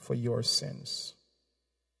for your sins.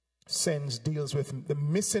 Sins deals with the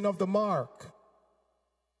missing of the mark,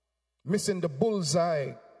 missing the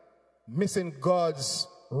bullseye, missing God's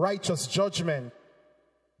righteous judgment,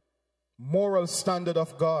 moral standard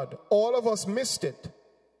of God. All of us missed it.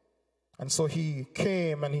 And so he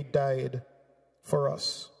came and he died for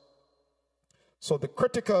us. So the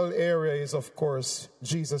critical area is, of course,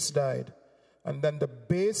 Jesus died. And then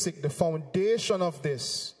the foundation of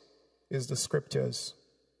this is the scriptures.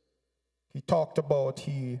 He talked about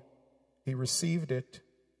he received it.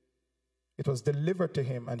 It was delivered to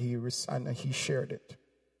him and he shared it.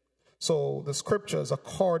 So the scriptures,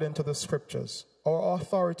 according to the scriptures, our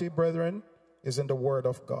authority, brethren, is in the word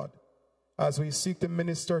of God. As we seek to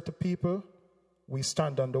minister to people, we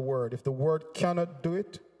stand on the word. If the word cannot do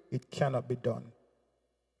it, it cannot be done.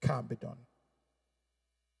 Can't be done.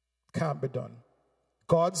 Can't be done.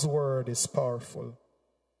 God's word is powerful.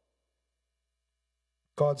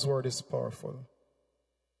 God's word is powerful.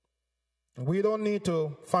 We don't need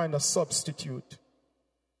to find a substitute.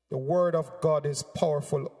 The word of God is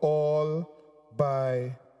powerful all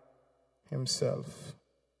by himself.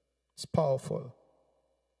 It's powerful.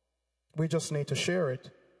 We just need to share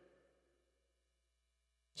it.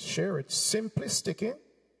 Share it. Simplistic,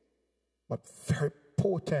 but very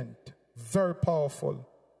potent, very powerful.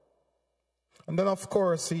 And then, of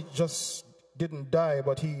course, he just didn't die,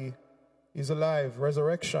 but he is alive.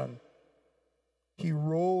 Resurrection. He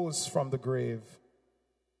rose from the grave.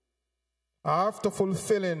 After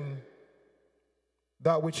fulfilling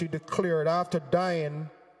that which he declared, after dying,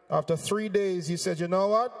 after 3 days, he said, you know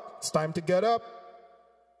what? It's time to get up.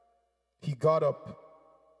 He got up.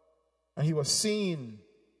 And he was seen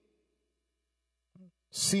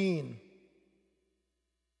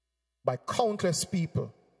by countless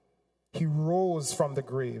people. He rose from the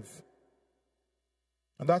grave.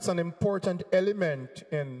 And that's an important element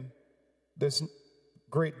in this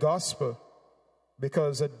great gospel,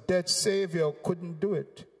 because a dead Savior couldn't do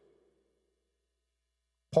it.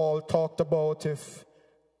 Paul talked about if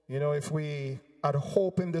we had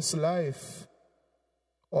hope in this life,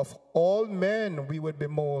 of all men, we would be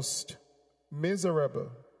most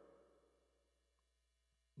miserable.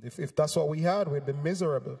 If that's what we had, we'd be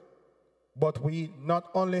miserable. But we not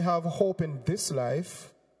only have hope in this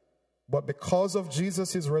life, but because of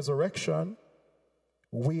Jesus' resurrection,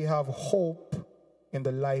 we have hope in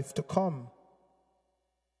the life to come.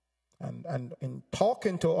 And in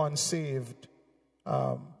talking to unsaved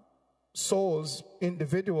souls,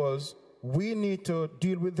 individuals, we need to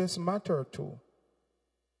deal with this matter too.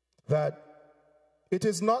 That it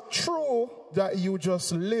is not true that you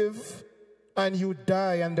just live and you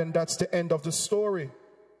die and then that's the end of the story.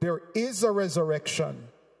 There is a resurrection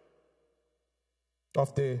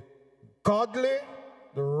of the godly,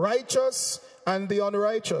 the righteous, and the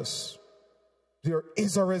unrighteous. There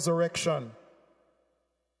is a resurrection.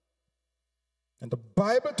 And the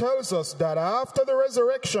Bible tells us that after the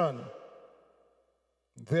resurrection,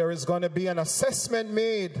 there is going to be an assessment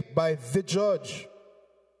made by the judge.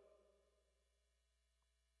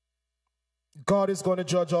 God is going to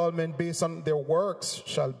judge all men based on their works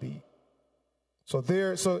shall be. So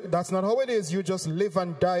that's not how it is. You just live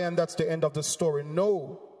and die and that's the end of the story.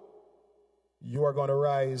 No. You are going to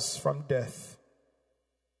rise from death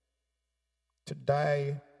to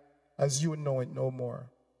die as you know it no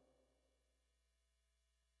more.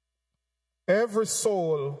 Every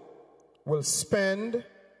soul will spend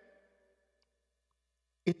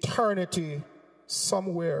eternity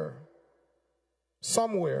somewhere.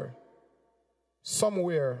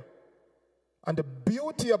 And the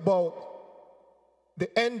beauty about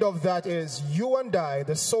the end of that is you and I,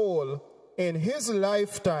 the soul, in his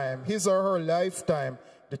lifetime, his or her lifetime,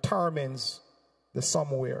 determines the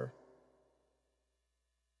somewhere.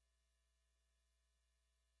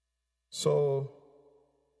 So,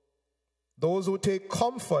 those who take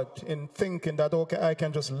comfort in thinking that, okay, I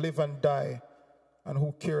can just live and die, and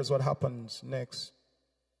who cares what happens next?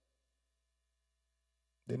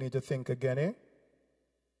 They need to think again, eh?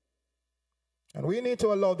 And we need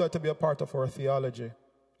to allow that to be a part of our theology.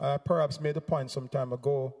 I perhaps made a point some time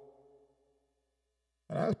ago,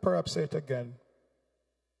 and I'll perhaps say it again.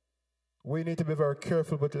 We need to be very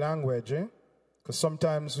careful with language, eh? Because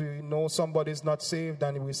sometimes we know somebody's not saved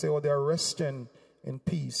and we say, oh, they're resting in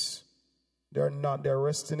peace. They're not. They're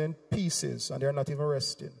resting in pieces, and they're not even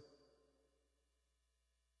resting.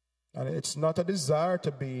 And it's not a desire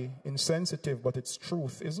to be insensitive, but it's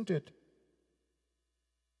truth, isn't it?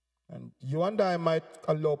 And you and I might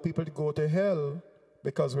allow people to go to hell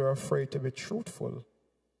because we're afraid to be truthful.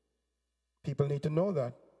 People need to know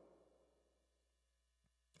that.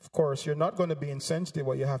 Of course, you're not going to be insensitive,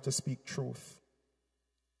 but you have to speak truth.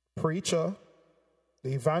 Preacher,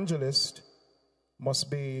 the evangelist, must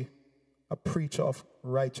be a preacher of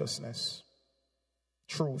righteousness,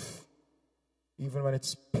 truth, even when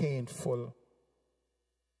it's painful,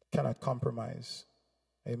 cannot compromise.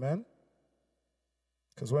 Amen?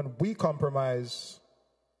 Because when we compromise,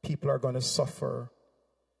 people are going to suffer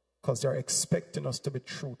because they're expecting us to be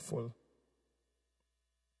truthful.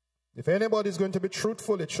 If anybody's going to be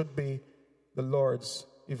truthful, it should be the Lord's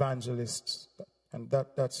evangelists. And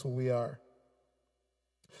that's who we are.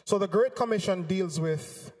 So the Great Commission deals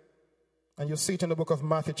with, and you see it in the book of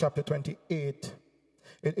Matthew chapter 28,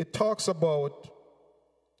 it talks about,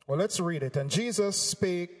 well, let's read it. And Jesus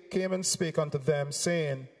came and spake unto them,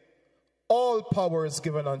 saying, all power is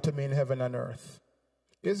given unto me in heaven and earth.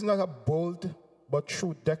 Isn't that a bold but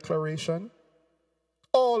true declaration?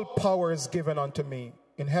 All power is given unto me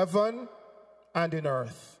in heaven and in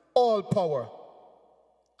earth. All power.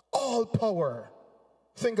 All power.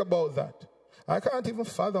 Think about that. I can't even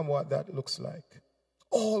fathom what that looks like.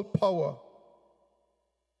 All power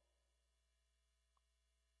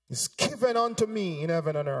is given unto me in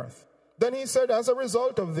heaven and earth. Then he said, as a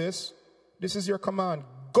result of this, this is your command.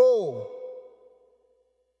 Go.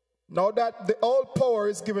 Now that the all power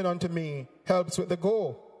is given unto me helps with the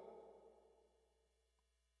go.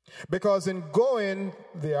 Because in going,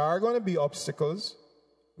 there are going to be obstacles.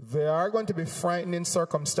 There are going to be frightening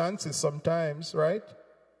circumstances sometimes, right?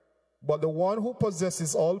 But the one who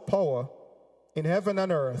possesses all power in heaven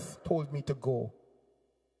and earth told me to go.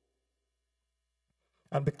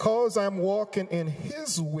 And because I'm walking in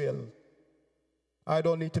his will, I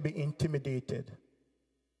don't need to be intimidated.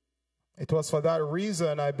 It was for that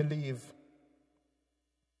reason, I believe,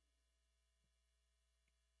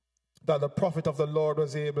 that the prophet of the Lord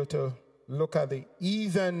was able to look at the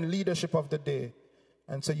heathen leadership of the day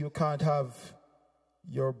and say, you can't have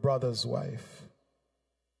your brother's wife.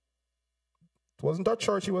 It wasn't our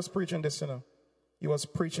church he was preaching this, you know. He was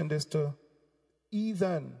preaching this to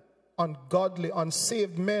heathen, ungodly,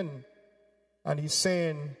 unsaved men. And he's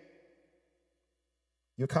saying,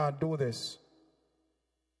 you can't do this.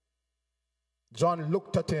 John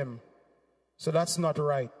looked at him, so that's not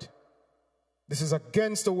right. This is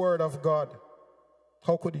against the word of God.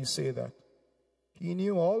 How could he say that? He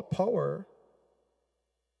knew all power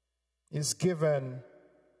is given,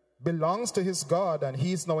 belongs to his God, and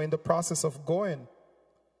he's now in the process of going.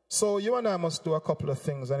 So you and I must do a couple of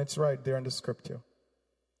things, and it's right there in the scripture.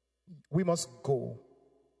 We must go.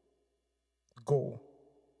 Go.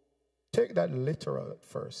 Take that literal at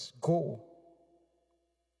first. Go.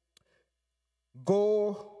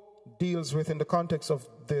 Go deals with, in the context of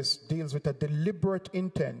this, deals with a deliberate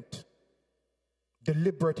intent.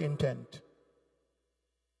 Deliberate intent.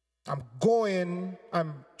 I'm going,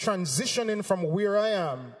 I'm transitioning from where I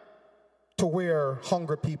am to where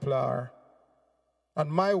hungry people are. And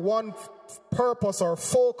my one purpose or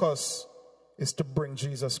focus is to bring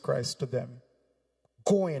Jesus Christ to them.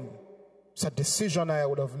 Going. It's a decision I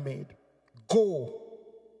would have made. Go.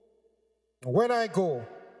 When I go,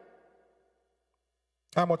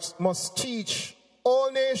 I must teach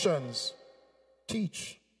all nations.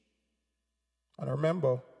 Teach. And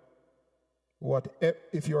remember,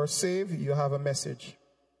 if you are saved, you have a message.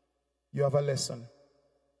 You have a lesson.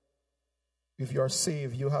 If you are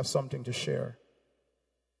saved, you have something to share.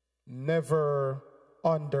 Never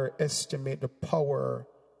underestimate the power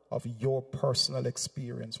of your personal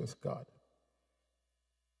experience with God.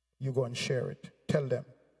 You go and share it. Tell them.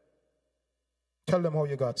 Tell them how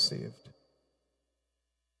you got saved.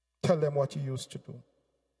 Tell them what you used to do.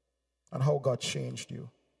 and how God changed you.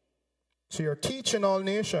 So you're teaching all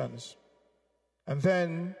nations, and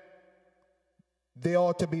then they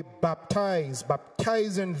ought to be baptized,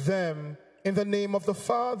 baptizing them in the name of the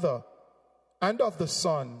Father and of the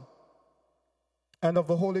Son and of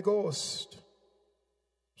the Holy Ghost.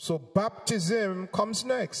 So baptism comes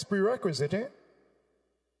next, prerequisite, eh?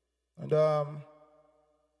 And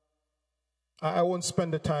I won't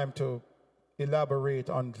spend the time to elaborate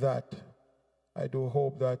on that. I do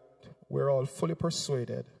hope that we're all fully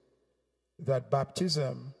persuaded that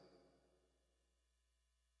baptism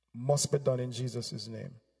must be done in Jesus'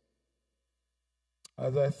 name.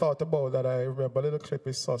 As I thought about that, I remember a little clip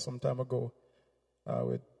we saw some time ago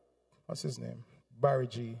with, what's his name? Barry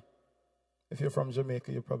G. If you're from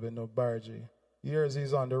Jamaica, you probably know Barry G. Years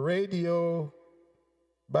he's on the radio,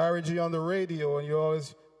 Barry G on the radio, and you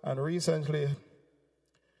always, and recently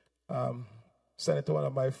sent it to one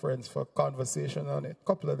of my friends for conversation on it, a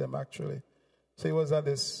couple of them actually. So he was at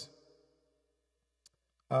this,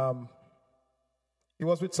 he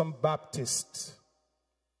was with some Baptists,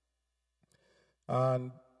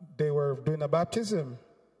 and they were doing a baptism.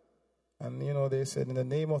 And, you know, they said, in the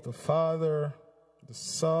name of the Father, the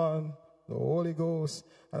Son, the Holy Ghost.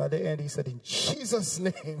 And at the end, he said, in Jesus'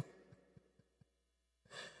 name.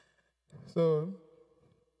 So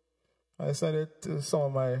I sent it to some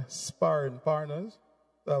of my sparring partners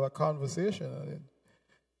to have a conversation.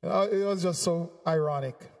 And it was just so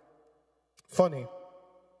ironic, funny.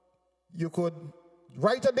 You could,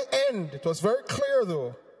 right at the end, it was very clear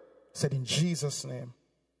though, said in Jesus' name.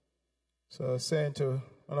 So I was saying to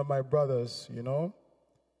one of my brothers, you know,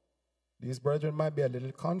 these brethren might be a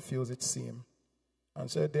little confused, it seems. And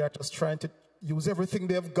so they are just trying to use everything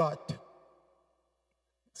they've got.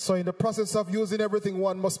 So in the process of using everything,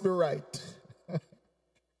 one must be right.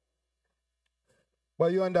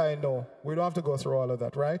 But you and I know, we don't have to go through all of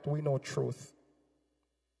that, right? We know truth.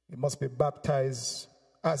 You must be baptized.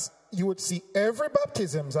 As you would see every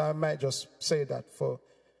baptism, I might just say that, for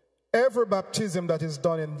every baptism that is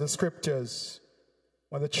done in the scriptures,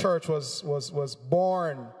 when the church was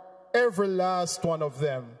born, every last one of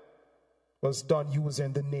them was done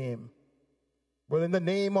using the name. Whether in the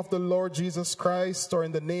name of the Lord Jesus Christ or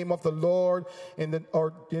in the name of the Lord, in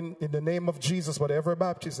the name of Jesus, whatever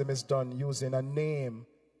baptism is done using a name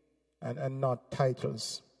and not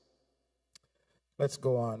titles. Let's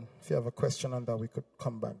go on. If you have a question on that, we could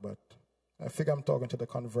come back, but I figure I'm talking to the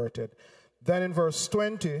converted. Then in verse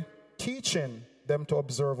 20, teaching them to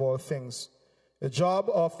observe all things. The job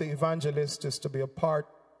of the evangelist is to be a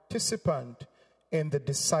participant in the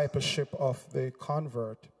discipleship of the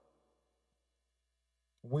convert.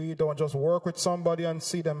 We don't just work with somebody and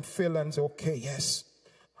see them fill and say, okay, yes,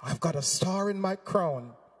 I've got a star in my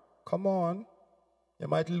crown. Come on. You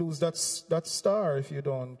might lose that star if you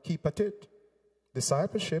don't keep at it.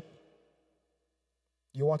 Discipleship.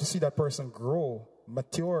 You want to see that person grow,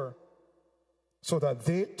 mature, so that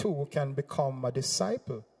they too can become a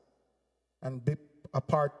disciple and be a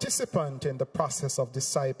participant in the process of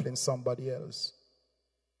discipling somebody else.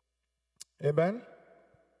 Amen?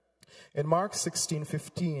 In Mark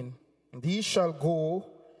 16:15, these shall go,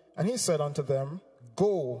 and he said unto them,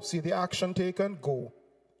 go. See the action taken? Go.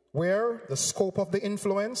 Where? The scope of the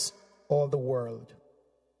influence? All the world.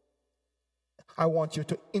 I want you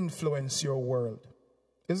to influence your world.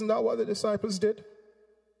 Isn't that what the disciples did?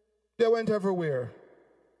 They went everywhere.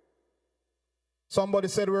 Somebody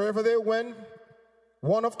said wherever they went,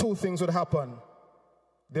 one of two things would happen.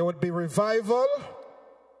 There would be revival,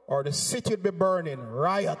 or the city would be burning,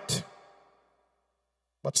 riot.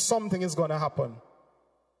 But something is going to happen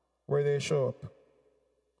where they show up.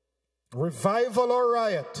 Revival or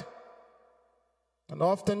riot. And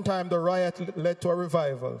oftentimes the riot led to a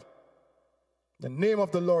revival. The name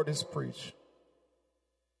of the Lord is preached.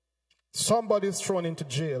 Somebody is thrown into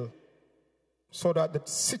jail so that the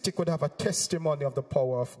city could have a testimony of the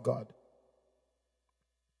power of God.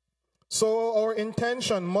 So our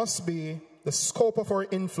intention must be, the scope of our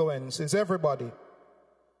influence is everybody.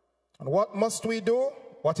 And what must we do?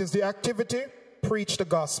 What is the activity? Preach the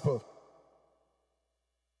gospel.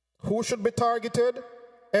 Who should be targeted?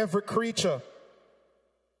 Every creature.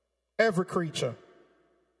 Every creature.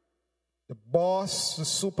 The boss, the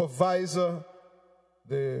supervisor,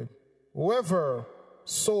 the whoever,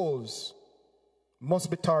 souls must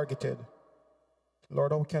be targeted.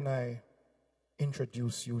 Lord, how can I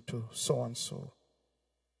introduce you to so-and-so?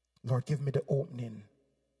 Lord, give me the opening.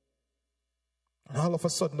 And all of a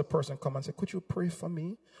sudden the person come and say, could you pray for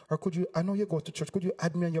me? Or could you, I know you go to church, could you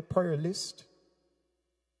add me on your prayer list?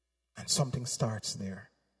 And something starts there.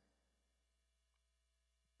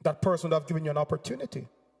 That person would have given you an opportunity.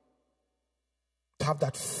 to have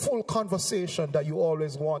that full conversation that you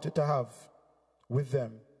always wanted to have with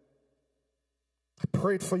them. I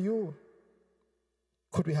prayed for you.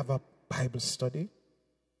 Could we have a Bible study?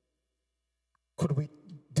 Could we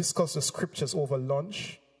discuss the scriptures over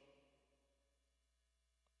lunch?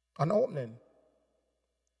 An opening.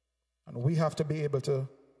 And we have to be able to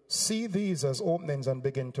see these as openings and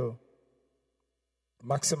begin to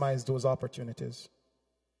maximize those opportunities.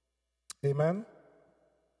 Amen?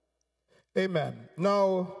 Amen.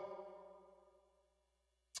 Now,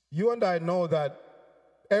 you and I know that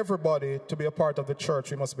everybody, to be a part of the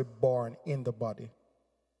church, we must be born in the body.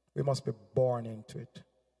 We must be born into it.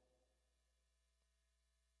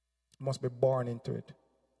 We must be born into it.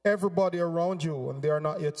 Everybody around you, and they are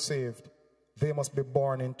not yet saved, they must be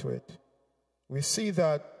born into it. We see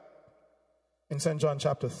that in St. John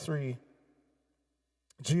chapter 3.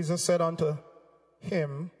 Jesus said unto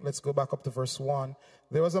him, let's go back up to verse 1.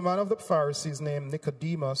 There was a man of the Pharisees named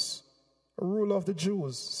Nicodemus, a ruler of the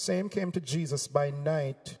Jews. Same came to Jesus by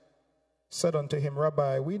night, said unto him,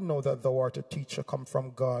 Rabbi, we know that thou art a teacher come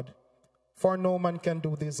from God. For no man can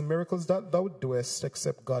do these miracles that thou doest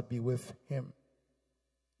except God be with him.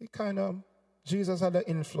 Jesus had an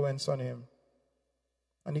influence on him.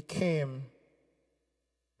 And he came.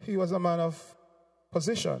 He was a man of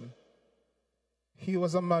position. He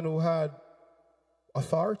was a man who had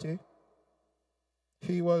authority.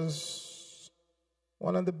 He was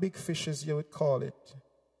one of the big fishes, you would call it.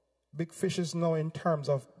 Big fishes now in terms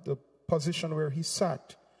of the position where he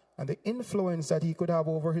sat and the influence that he could have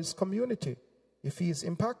over his community if he is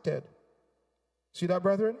impacted. See that,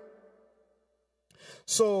 brethren?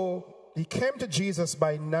 So he came to Jesus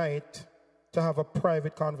by night to have a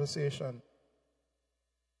private conversation.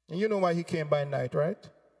 And you know why he came by night, right?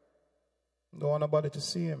 Don't want nobody to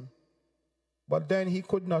see him. But then he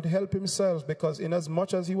could not help himself, because in as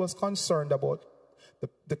much as he was concerned about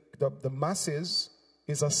the masses,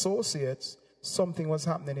 his associates, something was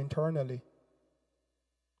happening internally.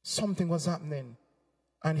 Something was happening.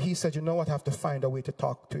 And he said, you know what, I have to find a way to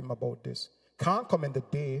talk to him about this. Can't come in the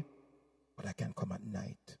day, but I can come at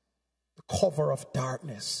night. The cover of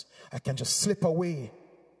darkness. I can just slip away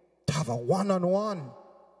to have a one-on-one.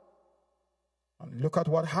 And look at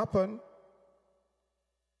what happened.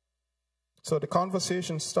 So the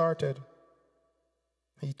conversation started.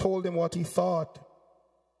 He told him what he thought.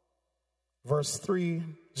 Verse 3,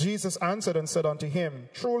 Jesus answered and said unto him,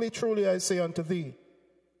 Truly, truly, I say unto thee,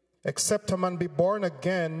 except a man be born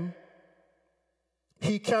again,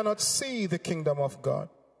 he cannot see the kingdom of God.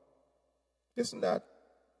 Was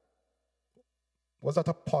that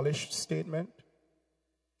a polished statement?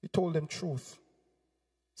 He told them truth.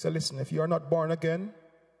 He said, listen, if you are not born again,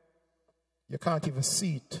 you can't even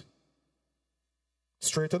see it.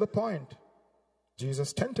 Straight to the point.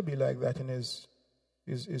 Jesus tend to be like that in his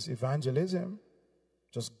evangelism.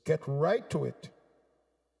 Just get right to it.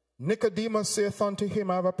 Nicodemus saith unto him,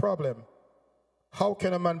 I have a problem. How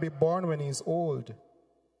can a man be born when he is old?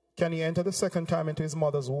 Can he enter the second time into his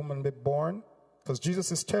mother's womb and be born? Because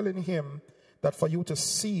Jesus is telling him that for you to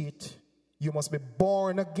see it, you must be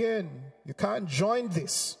born again. You can't join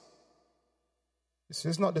this. This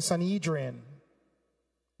is not the Sanhedrin.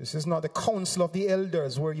 This is not the council of the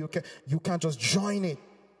elders where you can't just join it.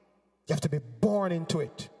 You have to be born into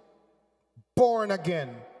it. Born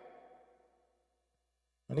again.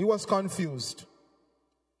 And he was confused.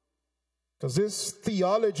 Because this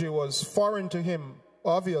theology was foreign to him,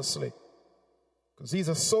 obviously. Because he's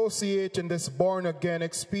associating this born again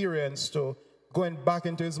experience to going back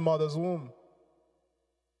into his mother's womb.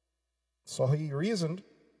 So he reasoned.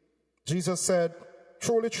 Jesus said,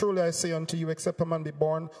 Truly, truly, I say unto you, except a man be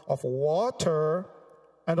born of water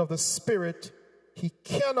and of the Spirit, he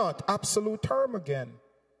cannot, absolute term again.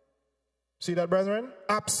 See that, brethren?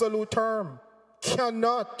 Absolute term.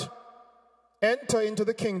 Cannot enter into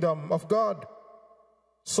the kingdom of God.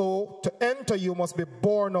 So to enter, you must be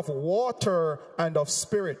born of water and of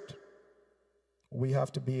Spirit. We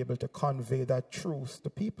have to be able to convey that truth to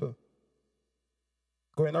people.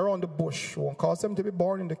 Going around the bush won't cause them to be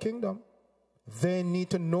born in the kingdom. They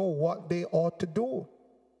need to know what they ought to do.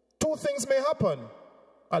 Two things may happen,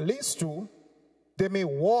 at least two. They may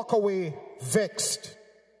walk away vexed.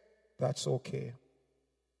 That's okay.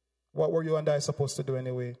 What were you and I supposed to do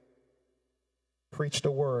anyway? Preach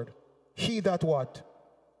the word. He that what?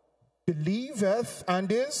 Believeth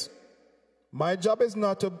and is. My job is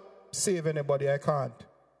not to save anybody. I can't.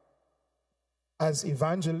 As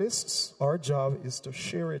evangelists, our job is to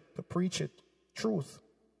share it, to preach it, truth.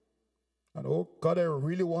 And oh God, I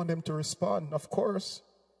really want them to respond, of course.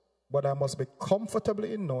 But I must be comfortable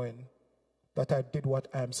in knowing that I did what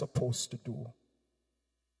I'm supposed to do.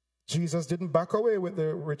 Jesus didn't back away with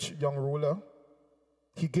the rich young ruler.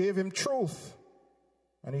 He gave him truth.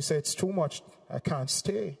 And he said, it's too much. I can't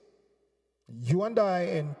stay. You and I,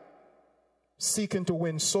 in seeking to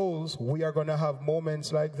win souls, we are going to have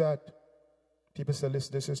moments like that. People say,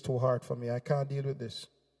 listen, this is too hard for me. I can't deal with this.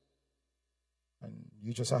 And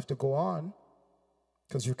you just have to go on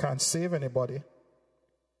because you can't save anybody.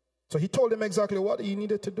 So he told him exactly what he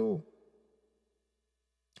needed to do.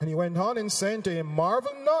 And he went on and saying to him,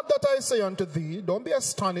 marvel not that I say unto thee, don't be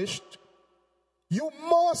astonished. You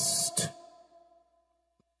must.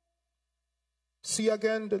 See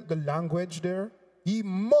again the language there? He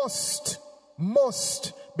must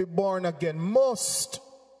be born again. Must.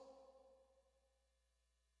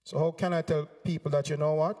 So how can I tell people that, you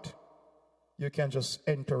know what? You can just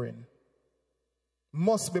enter in.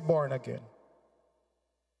 Must be born again.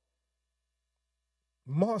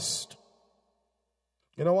 Must.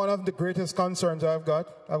 You know, one of the greatest concerns I've got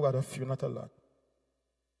a few, not a lot.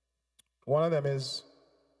 One of them is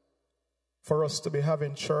for us to be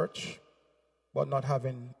having church, but not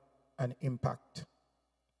having an impact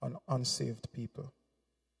on unsaved people.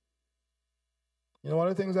 You know, one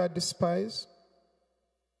of the things I despise?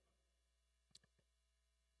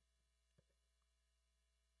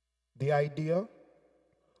 The idea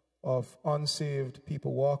of unsaved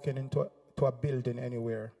people walking into a building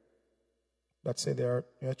anywhere, let's say they're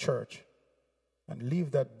in a church, and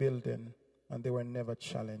leave that building and they were never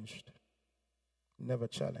challenged. Never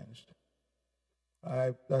challenged.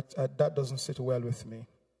 That doesn't sit well with me.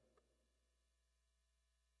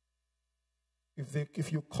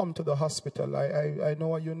 If you come to the hospital, I know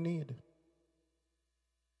what you need.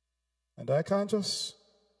 And I can't just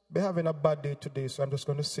be having a bad day today, so I'm just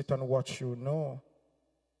going to sit and watch you. No.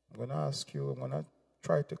 I'm going to ask you. I'm going to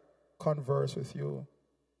try to converse with you.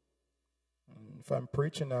 And if I'm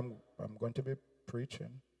preaching, I'm going to be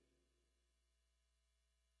preaching.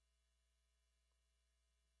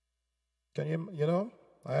 Can you know,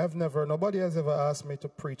 nobody has ever asked me to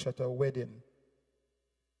preach at a wedding.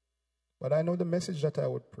 But I know the message that I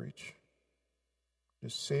would preach. The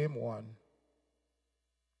same one.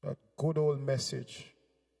 That good old message.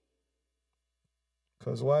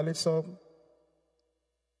 Because while it's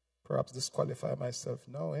perhaps disqualify myself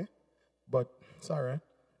now, but it's all right.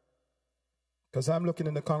 Because I'm looking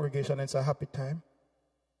in the congregation and it's a happy time.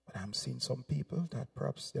 But I'm seeing some people that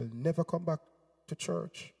perhaps they'll never come back to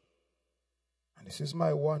church. And this is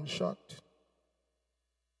my one shot.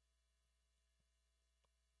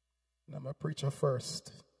 And I'm a preacher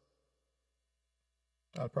first.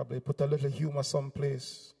 I'll probably put a little humor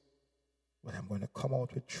someplace. But I'm going to come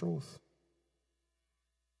out with truth.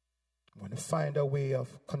 I'm going to find a way of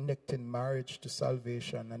connecting marriage to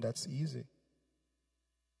salvation, and that's easy.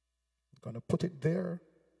 I'm going to put it there.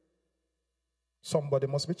 Somebody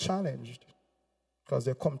must be challenged because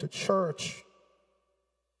they come to church.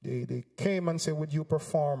 They came and said, would you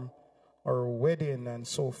perform our wedding and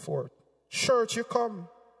so forth. Church, you come.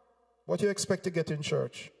 What do you expect to get in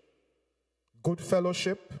church? Good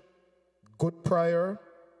fellowship, good prayer,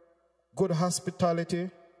 good hospitality,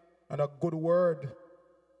 and a good word.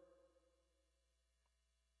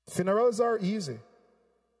 Funerals are easy.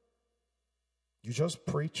 You just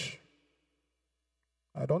preach.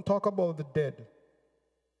 I don't talk about the dead.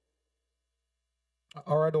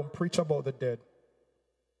 Or I don't preach about the dead.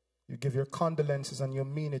 You give your condolences and you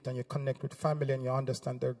mean it and you connect with family and you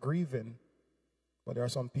understand they're grieving. But there are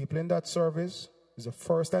some people in that service, it's the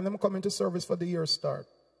first time they're coming to service for the year start.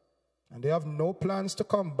 And they have no plans to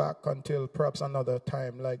come back until perhaps another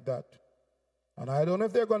time like that. And I don't know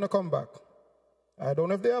if they're going to come back. I don't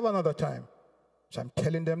know if they have another time. So I'm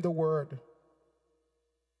telling them the word.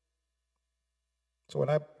 So when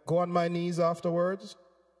I go on my knees afterwards,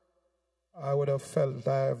 I would have felt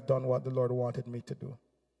I have done what the Lord wanted me to do.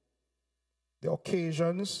 The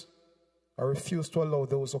occasions, I refuse to allow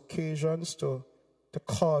those occasions to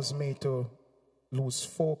cause me to lose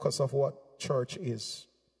focus of what church is.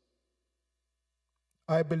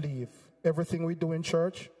 I believe everything we do in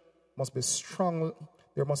church must be strong.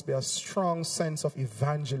 There must be a strong sense of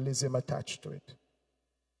evangelism attached to it.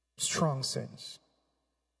 Strong sense.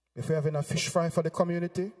 If we're having a fish fry for the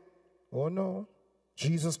community, oh no,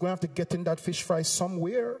 Jesus is going to have to get in that fish fry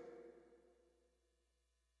somewhere.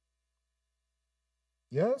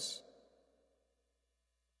 Yes?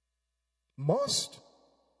 Must.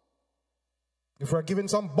 If we're giving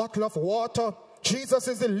some bottle of water, Jesus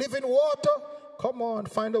is the living water. Come on,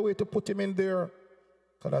 find a way to put him in there.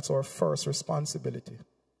 Because that's our first responsibility.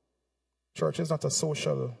 Church is not a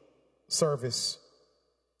social service.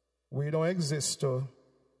 We don't exist to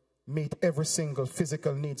meet every single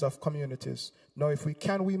physical needs of communities. Now, if we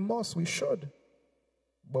can, we must, we should.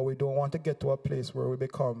 But we don't want to get to a place where we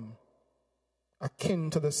become akin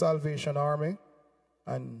to the Salvation Army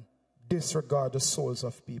and disregard the souls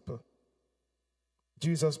of people.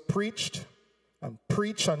 Jesus preached and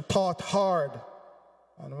taught hard.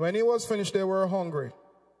 And when he was finished, they were hungry.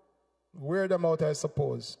 Wear them out, I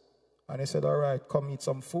suppose. And he said, all right, come eat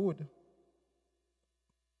some food.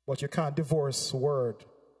 But you can't divorce word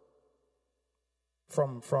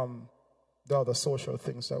from the other social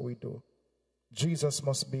things that we do. Jesus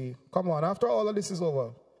must be, come on, after all of this is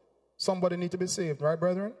over, somebody need to be saved, right,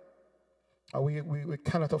 brethren? And we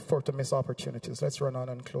cannot afford to miss opportunities. Let's run on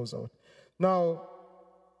and close out. Now,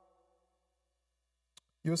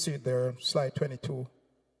 you see it there, slide 22.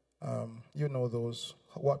 You know those,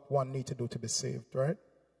 what one need to do to be saved, right?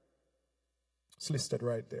 It's listed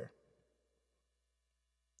right there.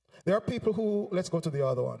 There are people who, let's go to the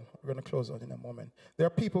other one. We're going to close out in a moment. There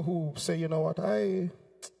are people who say, you know what,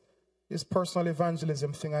 this personal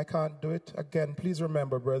evangelism thing, I can't do it. Again, please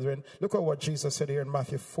remember, brethren, look at what Jesus said here in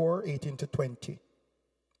Matthew 4:18-20.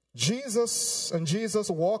 Jesus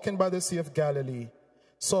walking by the Sea of Galilee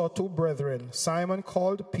saw two brethren, Simon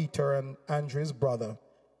called Peter and Andrew his brother.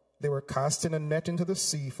 They were casting a net into the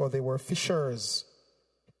sea, for they were fishers.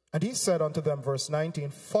 And he said unto them, verse 19,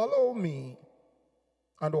 follow me.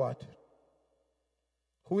 And what?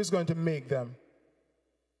 Who is going to make them?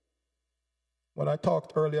 When I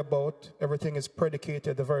talked earlier about everything is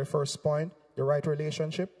predicated, the very first point, the right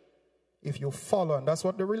relationship. If you follow, and that's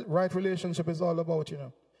what the right relationship is all about, you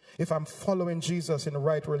know. If I'm following Jesus in the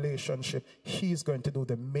right relationship, he's going to do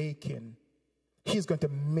the making. He's going to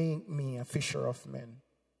make me a fisher of men.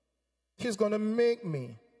 He's going to make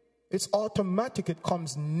me. It's automatic. It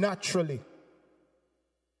comes naturally.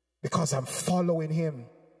 Because I'm following him.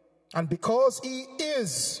 And because he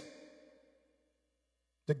is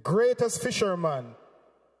the greatest fisherman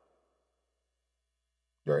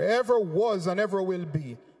there ever was and ever will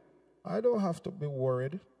be, I don't have to be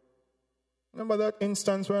worried. Remember that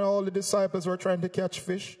instance when all the disciples were trying to catch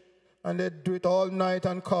fish and they do it all night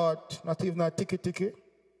and caught not even a ticky.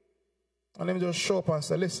 And let me just show up and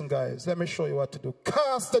say, listen guys, let me show you what to do.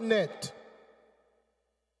 Cast the net.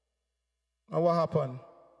 And what happened?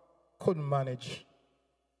 Couldn't manage.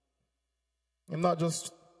 And not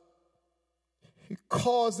just, he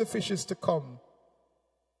caused the fishes to come.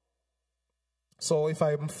 So if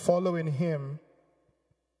I'm following him,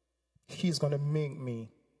 he's going to make me.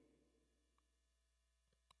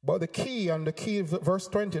 But the key, verse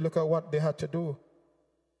 20, look at what they had to do.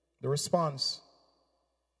 The response.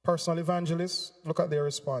 Personal evangelists, look at their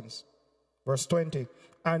response. Verse 20,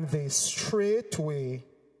 and they straightway,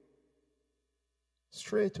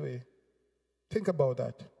 think about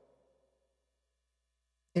that.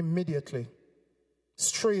 Immediately,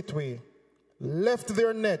 straightway, left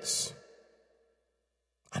their nets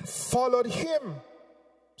and followed him.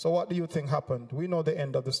 So what do you think happened? We know the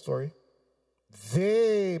end of the story.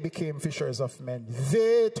 They became fishers of men.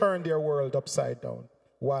 They turned their world upside down.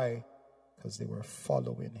 Why? Because they were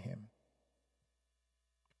following him.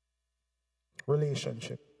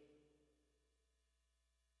 Relationship.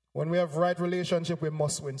 When we have right relationship, we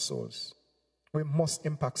must win souls. We must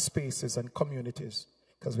impact spaces and communities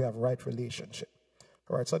because we have right relationship.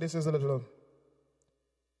 All right, so this is a little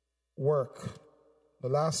work. The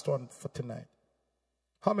last one for tonight.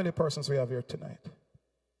 How many persons we have here tonight?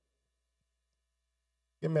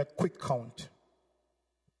 Give me a quick count.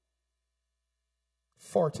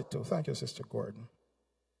 42. Thank you, Sister Gordon.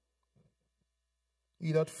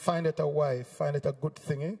 You don't find it a wife, find it a good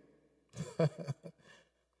thing, eh?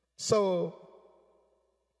 So,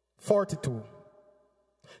 42.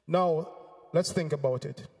 Now, let's think about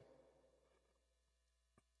it.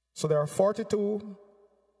 So there are 42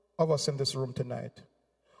 of us in this room tonight.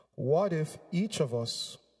 What if each of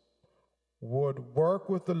us would work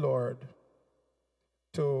with the Lord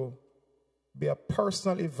to be a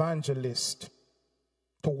personal evangelist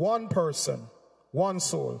to one person, one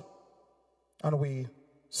soul, and we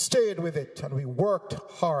stayed with it and we worked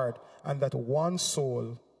hard, and that one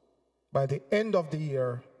soul by the end of the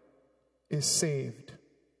year is saved?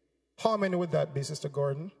 How many would that be, Sister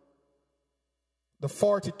Gordon? The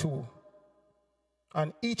 42.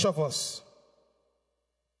 And each of us,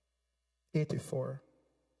 84.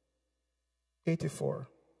 84.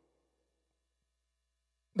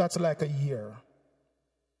 That's like a year.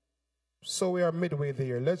 So we are midway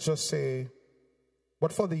there. Let's just say,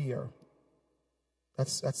 but for the year,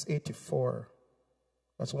 that's 84.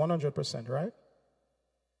 That's 100%, right?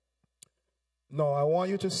 No, I want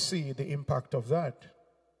you to see the impact of that.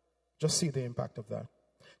 Just see the impact of that.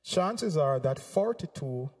 chances are that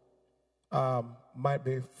 42 might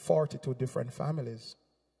be 42 different families.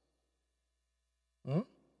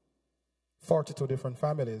 42 different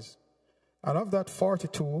families. And of that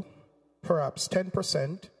 42, perhaps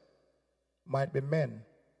 10% might be men.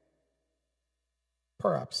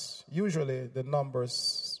 Perhaps. Usually the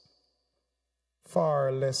numbers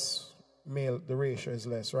far less male, the ratio is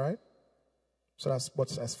less, right? So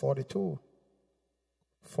that's 42.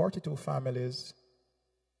 42 families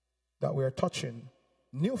that we are touching.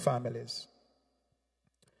 New families.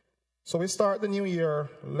 So we start the new year,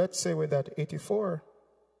 let's say with that 84.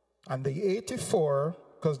 And the 84,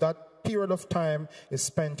 because that period of time is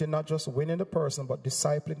spent in not just winning the person, but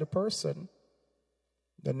discipling the person.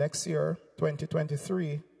 The next year,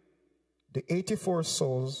 2023, the 84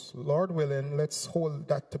 souls, Lord willing, let's hold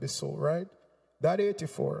that to be so, right? That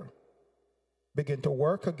 84 begin to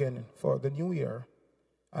work again for the new year.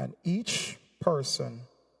 And each person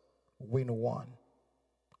win one.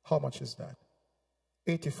 How much is that?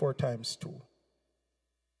 84 times 2.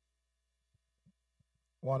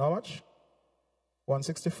 One how much?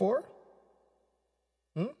 164?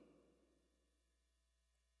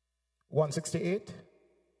 168?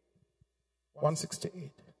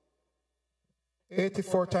 168.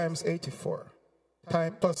 84 times 84.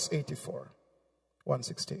 Plus 84.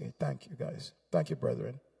 168. Thank you, guys. Thank you,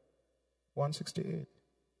 brethren. 168.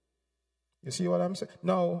 You see what I'm saying?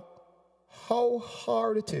 Now, how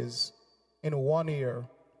hard it is in 1 year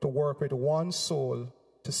to work with one soul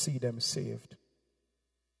to see them saved.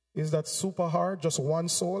 Is that super hard? Just one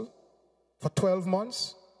soul for 12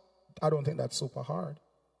 months? I don't think that's super hard.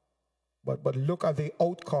 But look at the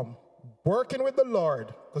outcome. Working with the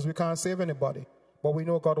Lord, because we can't save anybody. But we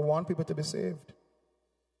know God wants people to be saved.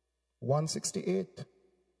 168.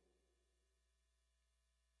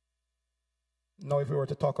 Now if we were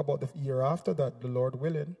to talk about the year after that, the Lord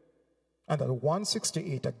willing, and at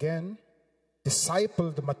 168 again,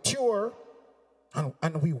 discipled, mature,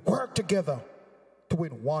 and we work together to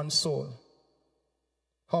win one soul.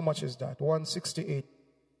 How much is that? 168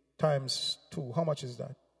 times 2. How much is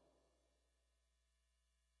that?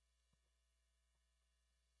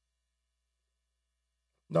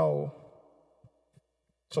 Now,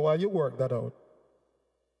 so while you work that out,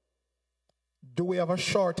 do we have a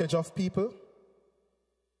shortage of people?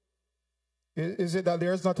 Is it that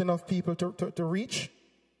there's not enough people to reach?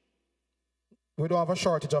 We don't have a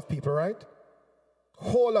shortage of people, right?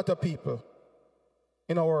 Whole lot of people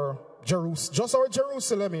in our Jerusalem, just our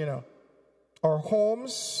Jerusalem, you know. Our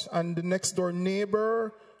homes and the next door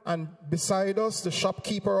neighbor and beside us, the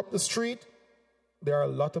shopkeeper up the street. There are a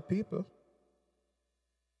lot of people.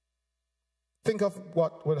 Think of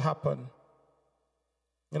what would happen.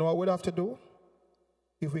 You know what we'd have to do?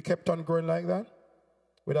 If we kept on growing like that,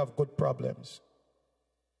 we'd have good problems.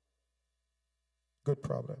 Good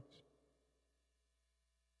problems.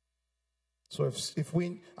 So if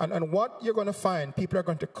we, and what you're going to find, people are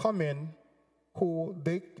going to come in who,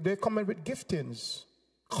 they come in with giftings,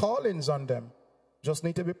 callings on them. Just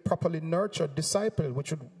need to be properly nurtured, discipled,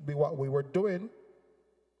 which would be what we were doing.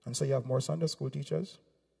 And so you have more Sunday school teachers.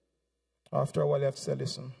 After a while, you have to say,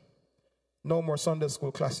 listen, no more Sunday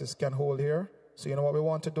school classes can hold here. So you know what we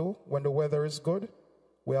want to do? When the weather is good,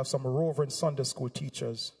 we have some roving Sunday school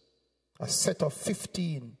teachers. A set of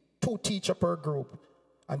 15, 2 teachers per group.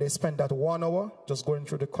 And they spend that 1 hour just going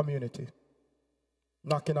through the community.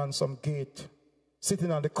 Knocking on some gate.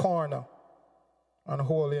 Sitting on the corner. And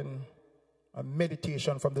holding a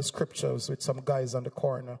meditation from the scriptures with some guys on the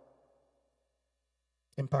corner.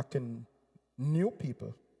 Impacting new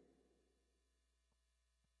people.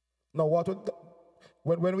 Now,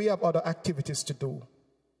 when we have other activities to do,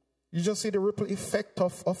 you just see the ripple effect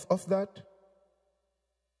of that.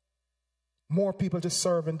 More people to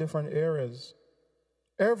serve in different areas.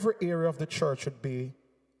 Every area of the church should be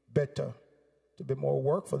better, to be more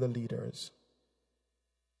work for the leaders.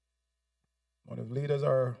 When the leaders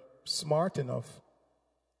are smart enough,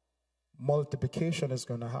 multiplication is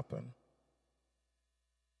going to happen.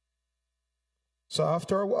 So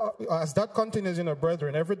after a while, as that continues,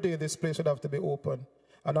 brethren, every day this place would have to be open.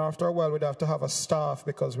 And after a while, we'd have to have a staff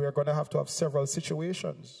because we are going to have several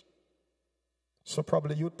situations. So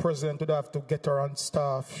probably youth president would have to get her on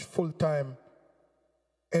staff full-time,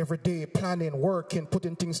 every day, planning, working,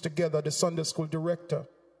 putting things together, the Sunday school director.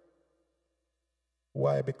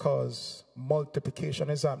 Why? Because multiplication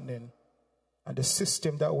is happening. And the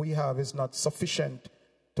system that we have is not sufficient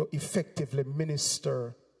to effectively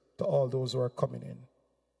minister to all those who are coming in.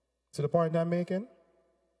 See the point I'm making?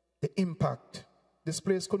 The impact. This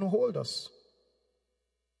place couldn't hold us.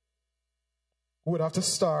 We would have to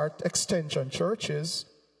start extension churches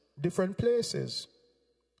different places.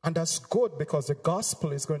 And that's good because the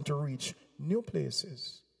gospel is going to reach new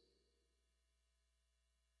places.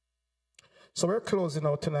 So we're closing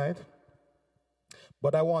out tonight.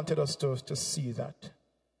 But I wanted us to see that.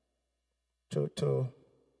 To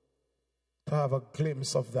have a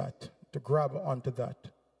glimpse of that. To grab onto that.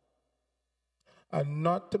 And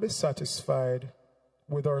not to be satisfied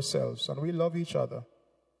with ourselves. And we love each other.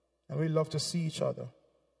 And we love to see each other.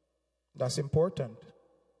 That's important.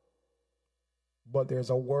 But there's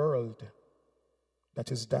a world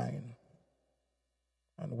that is dying.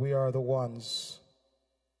 And we are the ones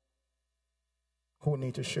who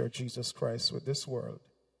need to share Jesus Christ with this world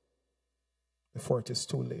before it is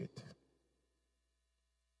too late.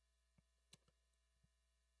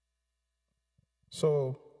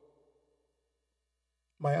 So,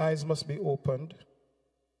 my eyes must be opened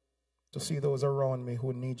to see those around me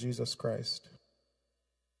who need Jesus Christ.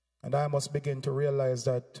 And I must begin to realize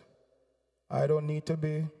that I don't need to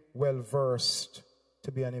be well versed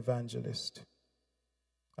to be an evangelist.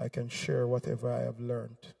 I can share whatever I have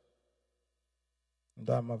learned. And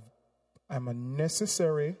I'm a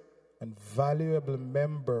necessary and valuable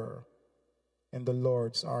member in the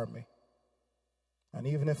Lord's army. And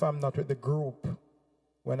even if I'm not with the group,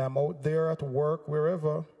 when I'm out there at work,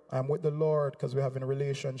 wherever, I'm with the Lord because we have a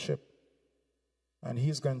relationship. And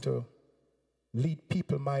He's going to lead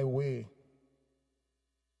people my way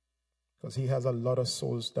because He has a lot of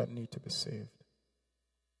souls that need to be saved.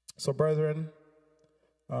 So, brethren,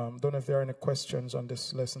 don't know if there are any questions on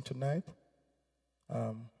this lesson tonight.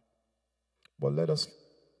 But let us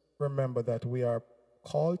remember that we are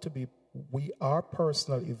called to be, we are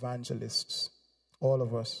personal evangelists, all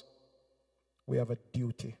of us. We have a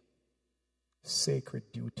duty, sacred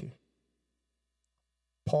duty.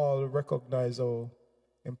 Paul recognized how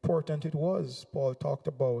important it was. Paul talked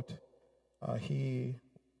about he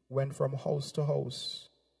went from house to house.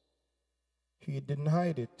 He didn't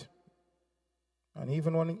hide it. And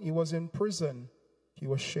even when he was in prison, he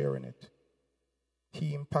was sharing it.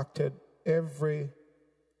 He impacted everyone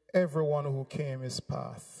who came his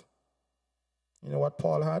path. You know what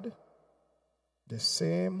Paul had? The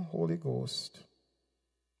same Holy Ghost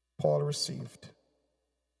Paul received.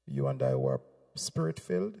 You and I were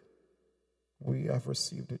Spirit-filled. We have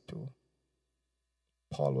received it too.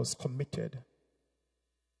 Paul was committed.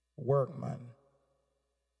 Workman.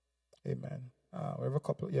 Amen.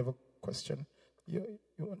 You have a question? You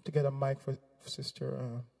want to get a mic for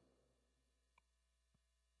Sister?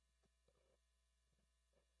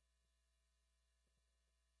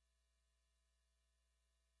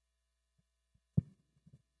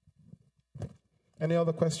 Any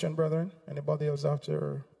other question, brethren? Anybody else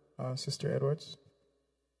after Sister Edwards?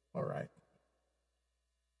 All right.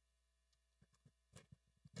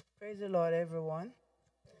 Praise the Lord, everyone.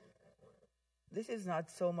 This is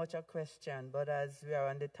not so much a question, but as we are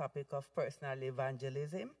on the topic of personal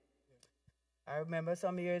evangelism, I remember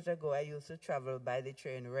some years ago I used to travel by the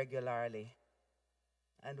train regularly.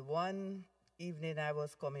 And one evening I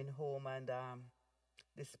was coming home and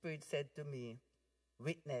the Spirit said to me,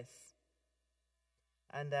 "Witness."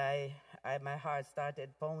 And my heart started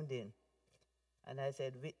pounding. And I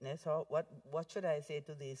said, "Witness? What should I say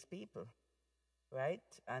to these people?" Right?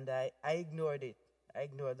 And I ignored it. I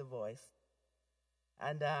ignored the voice.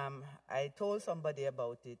 And I told somebody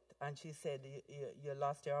about it, and she said, you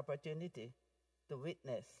lost your opportunity to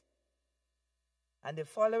witness. And the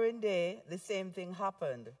following day, the same thing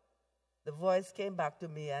happened. The voice came back to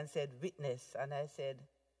me and said, "Witness." And I said,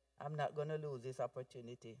 "I'm not going to lose this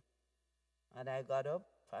opportunity." And I got up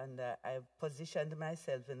and I positioned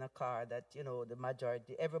myself in a car that, the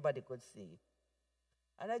majority, everybody could see.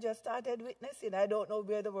 And I just started witnessing. I don't know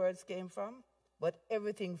where the words came from, but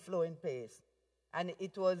everything flowed in place. And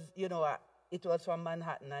it was, it was from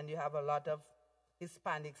Manhattan, and you have a lot of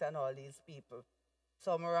Hispanics and all these people.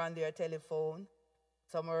 Some were on their telephone,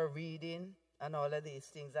 some were reading, and all of these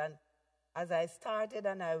things. And as I started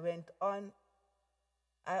and I went on,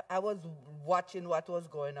 I was watching what was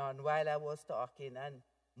going on while I was talking, and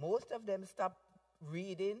most of them stopped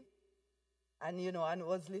reading and, and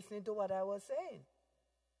was listening to what I was saying.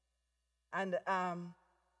 And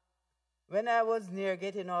when I was near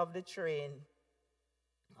getting off the train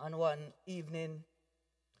on one evening,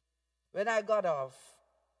 when I got off,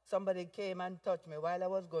 somebody came and touched me while I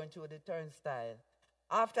was going through the turnstile.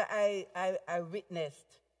 After I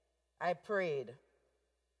witnessed, I prayed.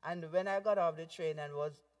 And when I got off the train and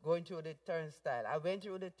was going through the turnstile, I went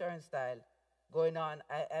through the turnstile, going on,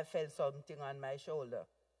 I felt something on my shoulder.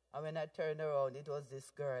 And when I turned around, it was this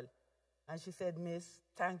girl. And she said, "Miss,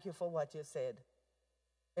 thank you for what you said.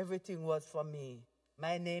 Everything was for me.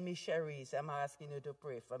 My name is Cherise. I'm asking you to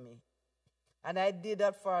pray for me. And I did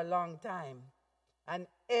that for a long time. And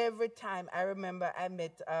every time I remember I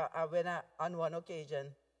met, on one occasion,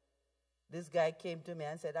 this guy came to me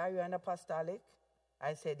and said, "Are you an apostolic?"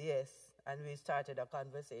 I said, "Yes." And we started a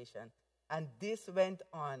conversation. And this went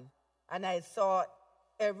on. And I saw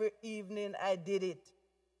every evening I did it.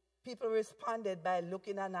 People responded by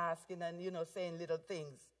looking and asking and, saying little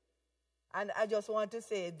things. And I just want to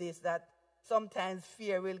say this, that sometimes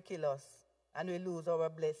fear will kill us and we lose our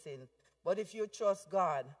blessing. But if you trust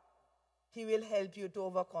God, He will help you to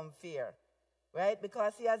overcome fear, right?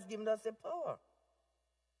 Because He has given us the power.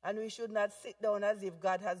 And we should not sit down as if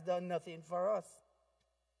God has done nothing for us.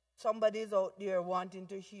 Somebody's out there wanting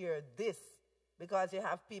to hear this, because you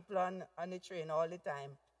have people on the train all the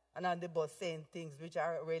time and on the bus saying things which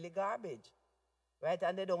are really garbage, right?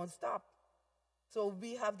 And they don't stop. So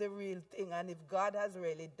we have the real thing, and if God has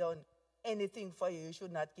really done anything for you, you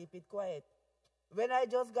should not keep it quiet. When I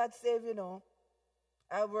just got saved,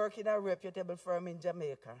 I work in a reputable firm in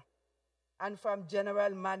Jamaica. And from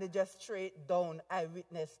general manager straight down, I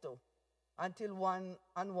witnessed to. Until on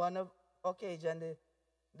one occasion,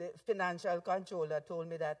 the financial controller told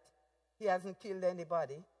me that he hasn't killed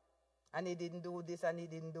anybody, and he didn't do this and he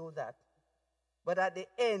didn't do that. But at the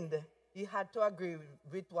end, he had to agree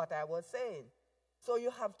with what I was saying. So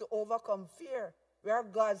you have to overcome fear. We are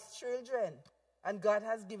God's children, and God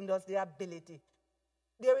has given us the ability.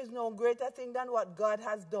 There is no greater thing than what God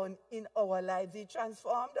has done in our lives. He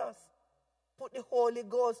transformed us, put the Holy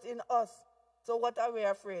Ghost in us. So what are we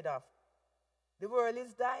afraid of? The world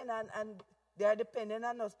is dying, and they are depending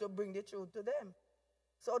on us to bring the truth to them.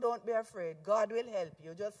 So don't be afraid. God will help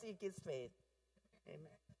you. Just seek His faith.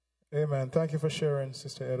 Amen. Amen. Thank you for sharing,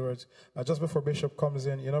 Sister Edwards. Just before Bishop comes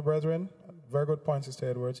in, brethren, very good point, Sister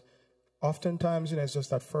Edwards. Oftentimes, it's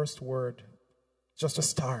just that first word, just a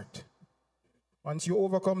start. Once you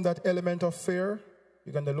overcome that element of fear,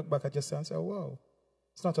 you're going to look back at yourself and say, "Oh, wow,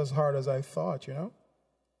 it's not as hard as I thought,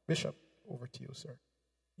 Bishop, over to you, sir.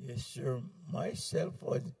 Yes, sir. Myself,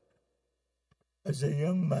 as a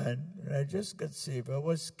young man, when I just got saved, I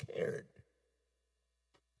was scared.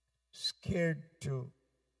 Scared to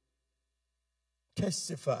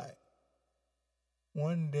testify.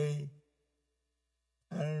 One day,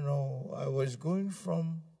 I don't know, I was going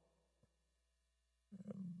from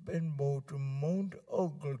Benbow to Mount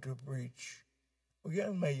Ogle to preach. Again,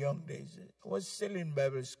 in my young days, I was still in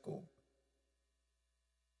Bible school.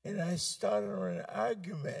 And I started an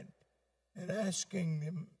argument and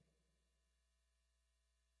asking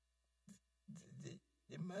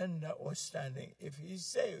the man that was standing if he's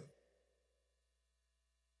saved.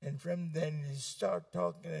 And from then he started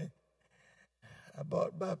talking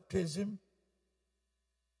about baptism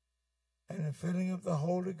and the filling of the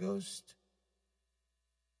Holy Ghost.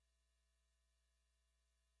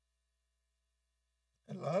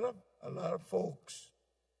 A lot of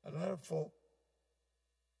folk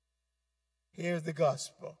hear the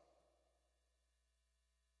gospel.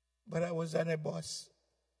 But I was on a bus,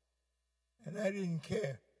 and I didn't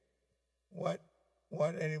care what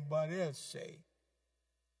anybody else say.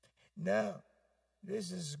 Now,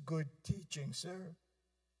 this is good teaching, sir.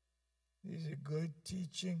 This is good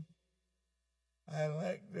teaching. I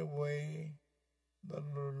like the way the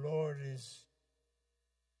Lord is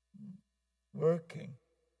working.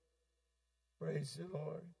 Praise the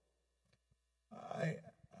Lord.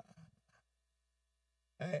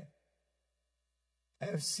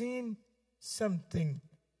 I've seen something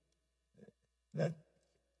that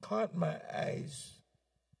caught my eyes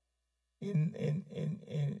in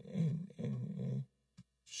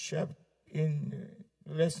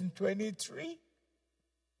lesson 23,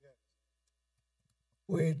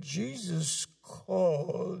 where Jesus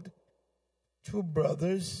called two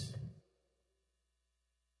brothers.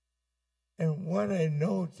 And what I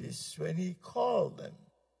noticed when he called them,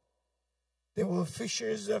 they were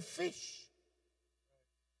fishers of fish.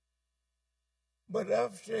 But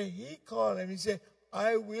after he called them, he said,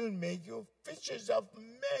 "I will make you fishers of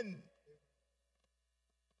men."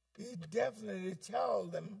 He definitely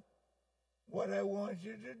told them what I want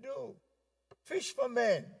you to do. Fish for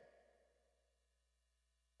men.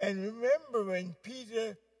 And remember when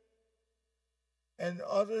Peter and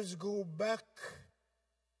others go back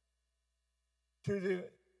to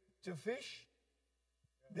fish,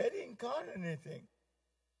 they didn't catch anything.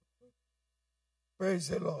 Praise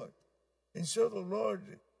the Lord. And so the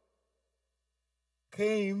Lord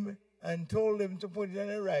came and told them to put it on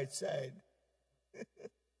the right side.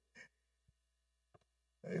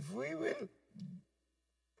 If we will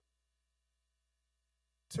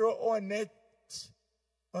throw our net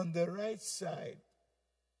on the right side,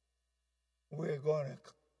 we're going to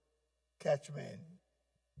catch men.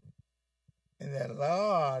 And there are a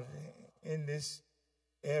lot in this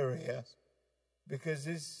area, because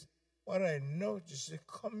this, what I noticed, the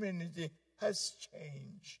community has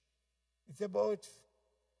changed. It's about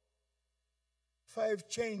 5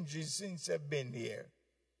 changes since I've been here.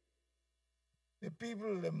 The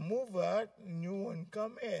people that move out, new one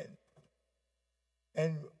come in.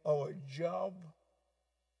 And our job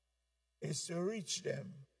is to reach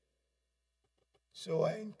them. So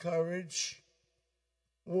I encourage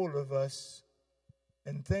all of us,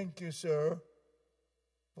 and thank you, sir,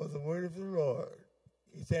 for the word of the Lord.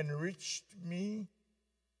 It enriched me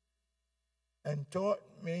and taught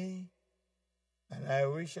me, and I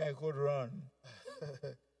wish I could run.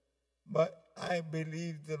 But I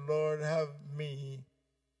believe the Lord have me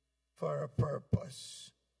for a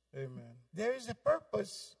purpose. Amen. There is a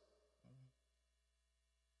purpose.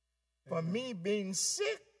 For me being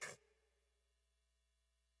sick,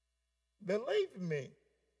 believe me,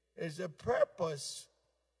 there's a purpose.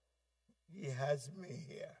 He has me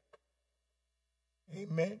here.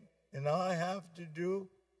 Amen. And all I have to do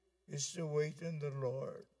is to wait on the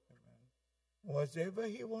Lord. Amen. Whatever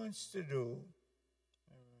he wants to do,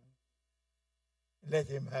 amen, let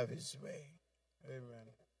him have his way. Amen.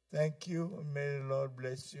 Thank you, and may the Lord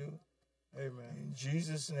bless you. Amen. In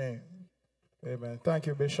Jesus' name. Amen. Thank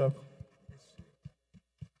you, Bishop.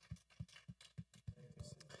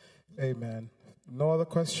 Amen. No other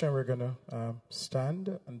question. We're going to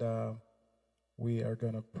stand, and we are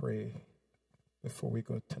going to pray before we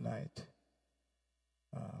go tonight.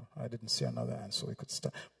 I didn't see another hand, so we could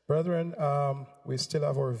start. Brethren, we still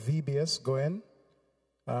have our VBS going.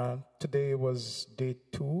 Today was day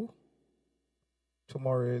 2.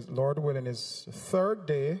 Tomorrow is, Lord willing, is the 3rd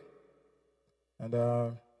day.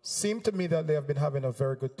 And seemed to me that they have been having a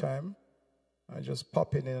very good time. Just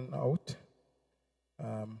popping in and out.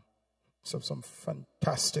 Some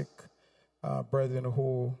fantastic brethren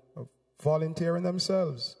who are volunteering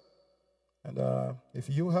themselves. And if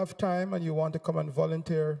you have time and you want to come and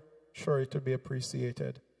volunteer, sure, it will be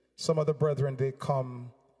appreciated. Some of the brethren, they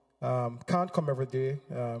come, can't come every day.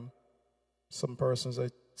 Some persons,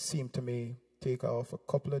 it seem to me, take off a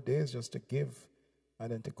couple of days just to give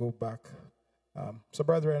and then to go back. So,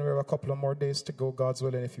 brethren, we have a couple of more days to go, God's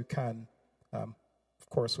willing, if you can. Of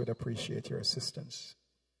course, we'd appreciate your assistance.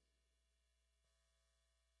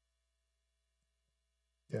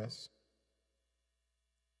 Yes.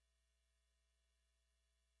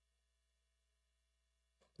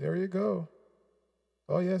 There you go.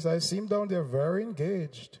 Oh, yes, I see him down there, very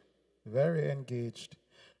engaged. Very engaged.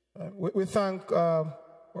 We thank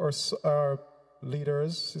our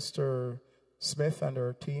leaders, Sister Smith and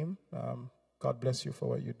her team. God bless you for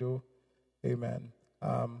what you do. Amen.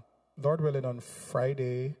 Lord willing, on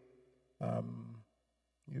Friday,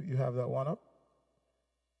 you have that one up?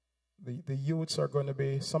 The youths are going to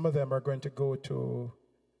be, some of them are going to go to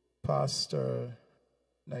Pastor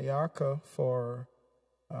Nayaka for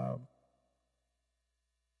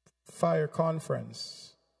fire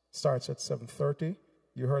conference. Starts at 7:30.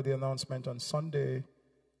 You heard the announcement on Sunday.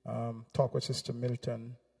 Talk with Sister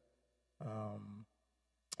Milton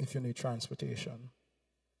if you need transportation.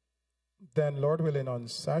 Then, Lord willing, on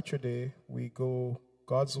Saturday, we go,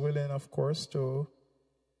 God's willing, of course, to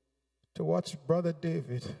watch Brother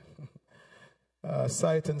David.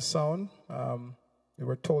 Sight and sound. We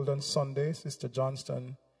were told on Sunday, Sister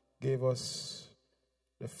Johnston gave us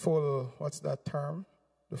the full, what's that term?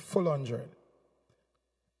 The full 100.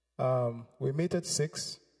 We meet at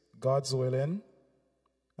 6, God's willing.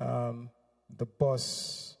 The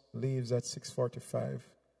bus leaves at 6:45.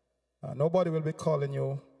 Nobody will be calling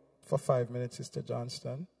you for 5 minutes, Sister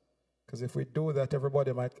Johnston, because if we do that,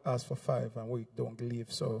 everybody might ask for 5 and we don't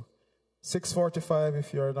leave. So 6:45,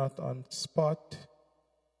 if you're not on spot,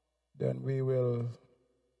 then we will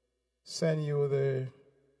send you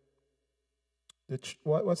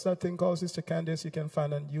what's that thing called, Sister Candace? You can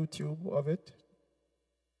find on YouTube of it.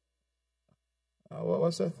 What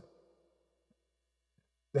was that?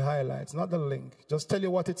 The highlights, not the link. Just tell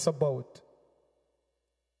you what it's about.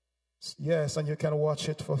 Yes, and you can watch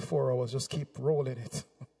it for 4 hours. Just keep rolling it.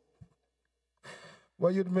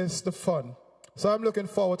 Well, you'd miss the fun. So I'm looking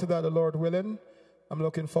forward to that, the Lord willing. I'm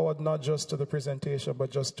looking forward not just to the presentation, but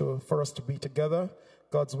just for us to be together.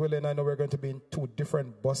 God's willing, I know we're going to be in 2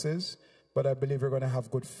 different buses, but I believe we're going to have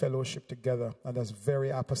good fellowship together, and that's very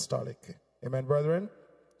apostolic. Amen, brethren?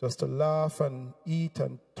 Just to laugh and eat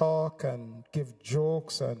and talk and give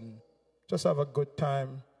jokes and just have a good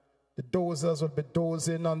time. The dozers will be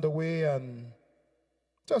dozing on the way, and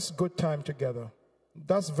just good time together.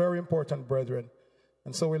 That's very important, brethren.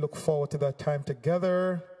 And so we look forward to that time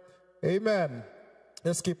together. Amen.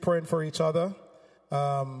 Let's keep praying for each other.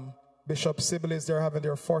 Bishop Sibley's, they're having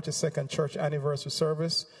their 42nd church anniversary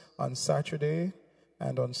service on Saturday,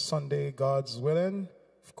 and on Sunday, God's willing.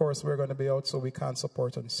 Of course, we're going to be out, so we can't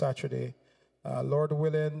support on Saturday. Lord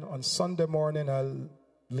willing, on Sunday morning, I'll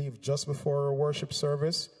leave just before our worship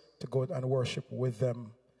service to go and worship with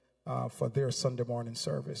them for their Sunday morning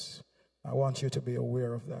service. I want you to be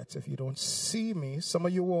aware of that. If you don't see me, some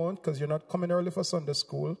of you won't, because you're not coming early for Sunday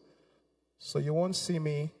school, so you won't see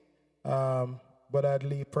me, but I'd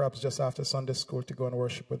leave perhaps just after Sunday school to go and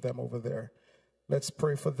worship with them over there. Let's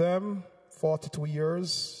pray for them. 42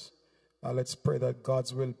 years. Let's pray that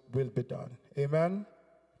God's will be done. Amen.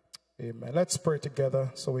 Amen. Let's pray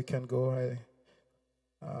together so we can go.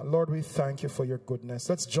 Lord, we thank you for your goodness.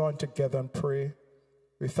 Let's join together and pray.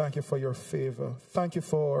 We thank you for your favor. Thank you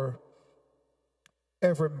for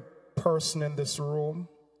every person in this room.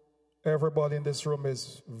 Everybody in this room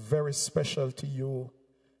is very special to you.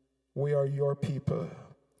 We are your people.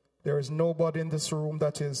 There is nobody in this room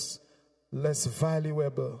that is less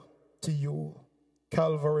valuable to you.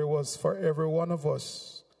 Calvary was for every one of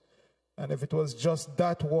us. And if it was just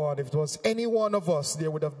that one, if it was any one of us, there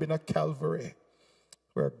would have been a Calvary.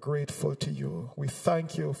 We're grateful to you. We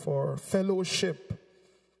thank you for fellowship.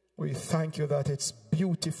 We thank you that it's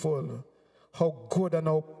beautiful, how good and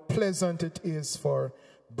how pleasant it is for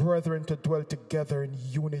brethren to dwell together in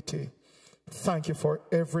unity. Thank you for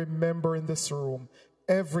every member in this room,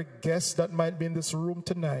 every guest that might be in this room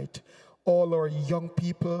tonight, all our young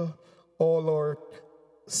people, all our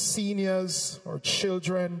seniors, our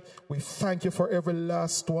children. We thank you for every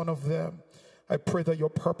last one of them. I pray that your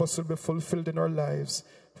purpose will be fulfilled in our lives.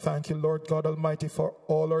 Thank you, Lord God Almighty, for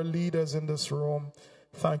all our leaders in this room.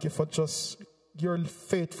 Thank you for just your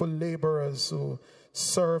faithful laborers who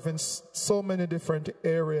serve in so many different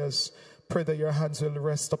areas. Pray that your hands will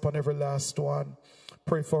rest upon every last one.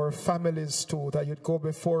 Pray for our families too, that you'd go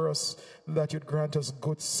before us, that you'd grant us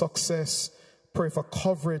good success. Pray for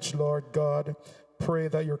coverage, Lord God. Pray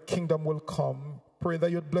that your kingdom will come. Pray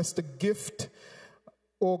that you'd bless the gift,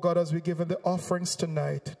 oh God, as we give in the offerings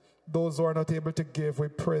tonight. Those who are not able to give, we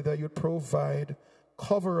pray that you'd provide.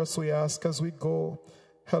 Cover us, we ask, as we go.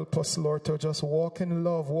 Help us, Lord, to just walk in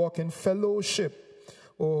love, walk in fellowship,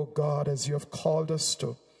 oh God, as you have called us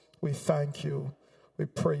to. We thank you. We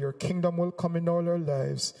pray your kingdom will come in all our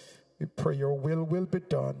lives. We pray your will be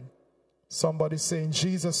done. Somebody say, in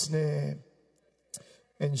Jesus' name.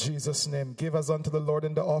 In Jesus' name. Give us unto the Lord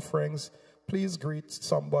in the offerings. Please greet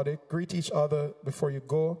somebody. Greet each other before you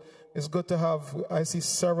go. It's good to have, I see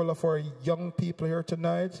several of our young people here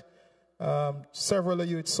tonight. Several of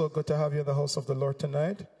you, it's so good to have you in the house of the Lord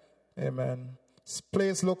tonight. Amen. This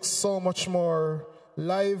place looks so much more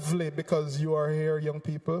lively because you are here, young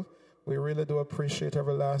people. We really do appreciate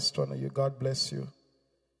every last one of you. God bless you.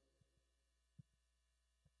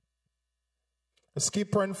 Let's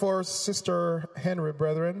keep praying for Sister Henry,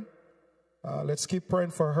 brethren. Let's keep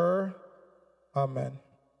praying for her. Amen.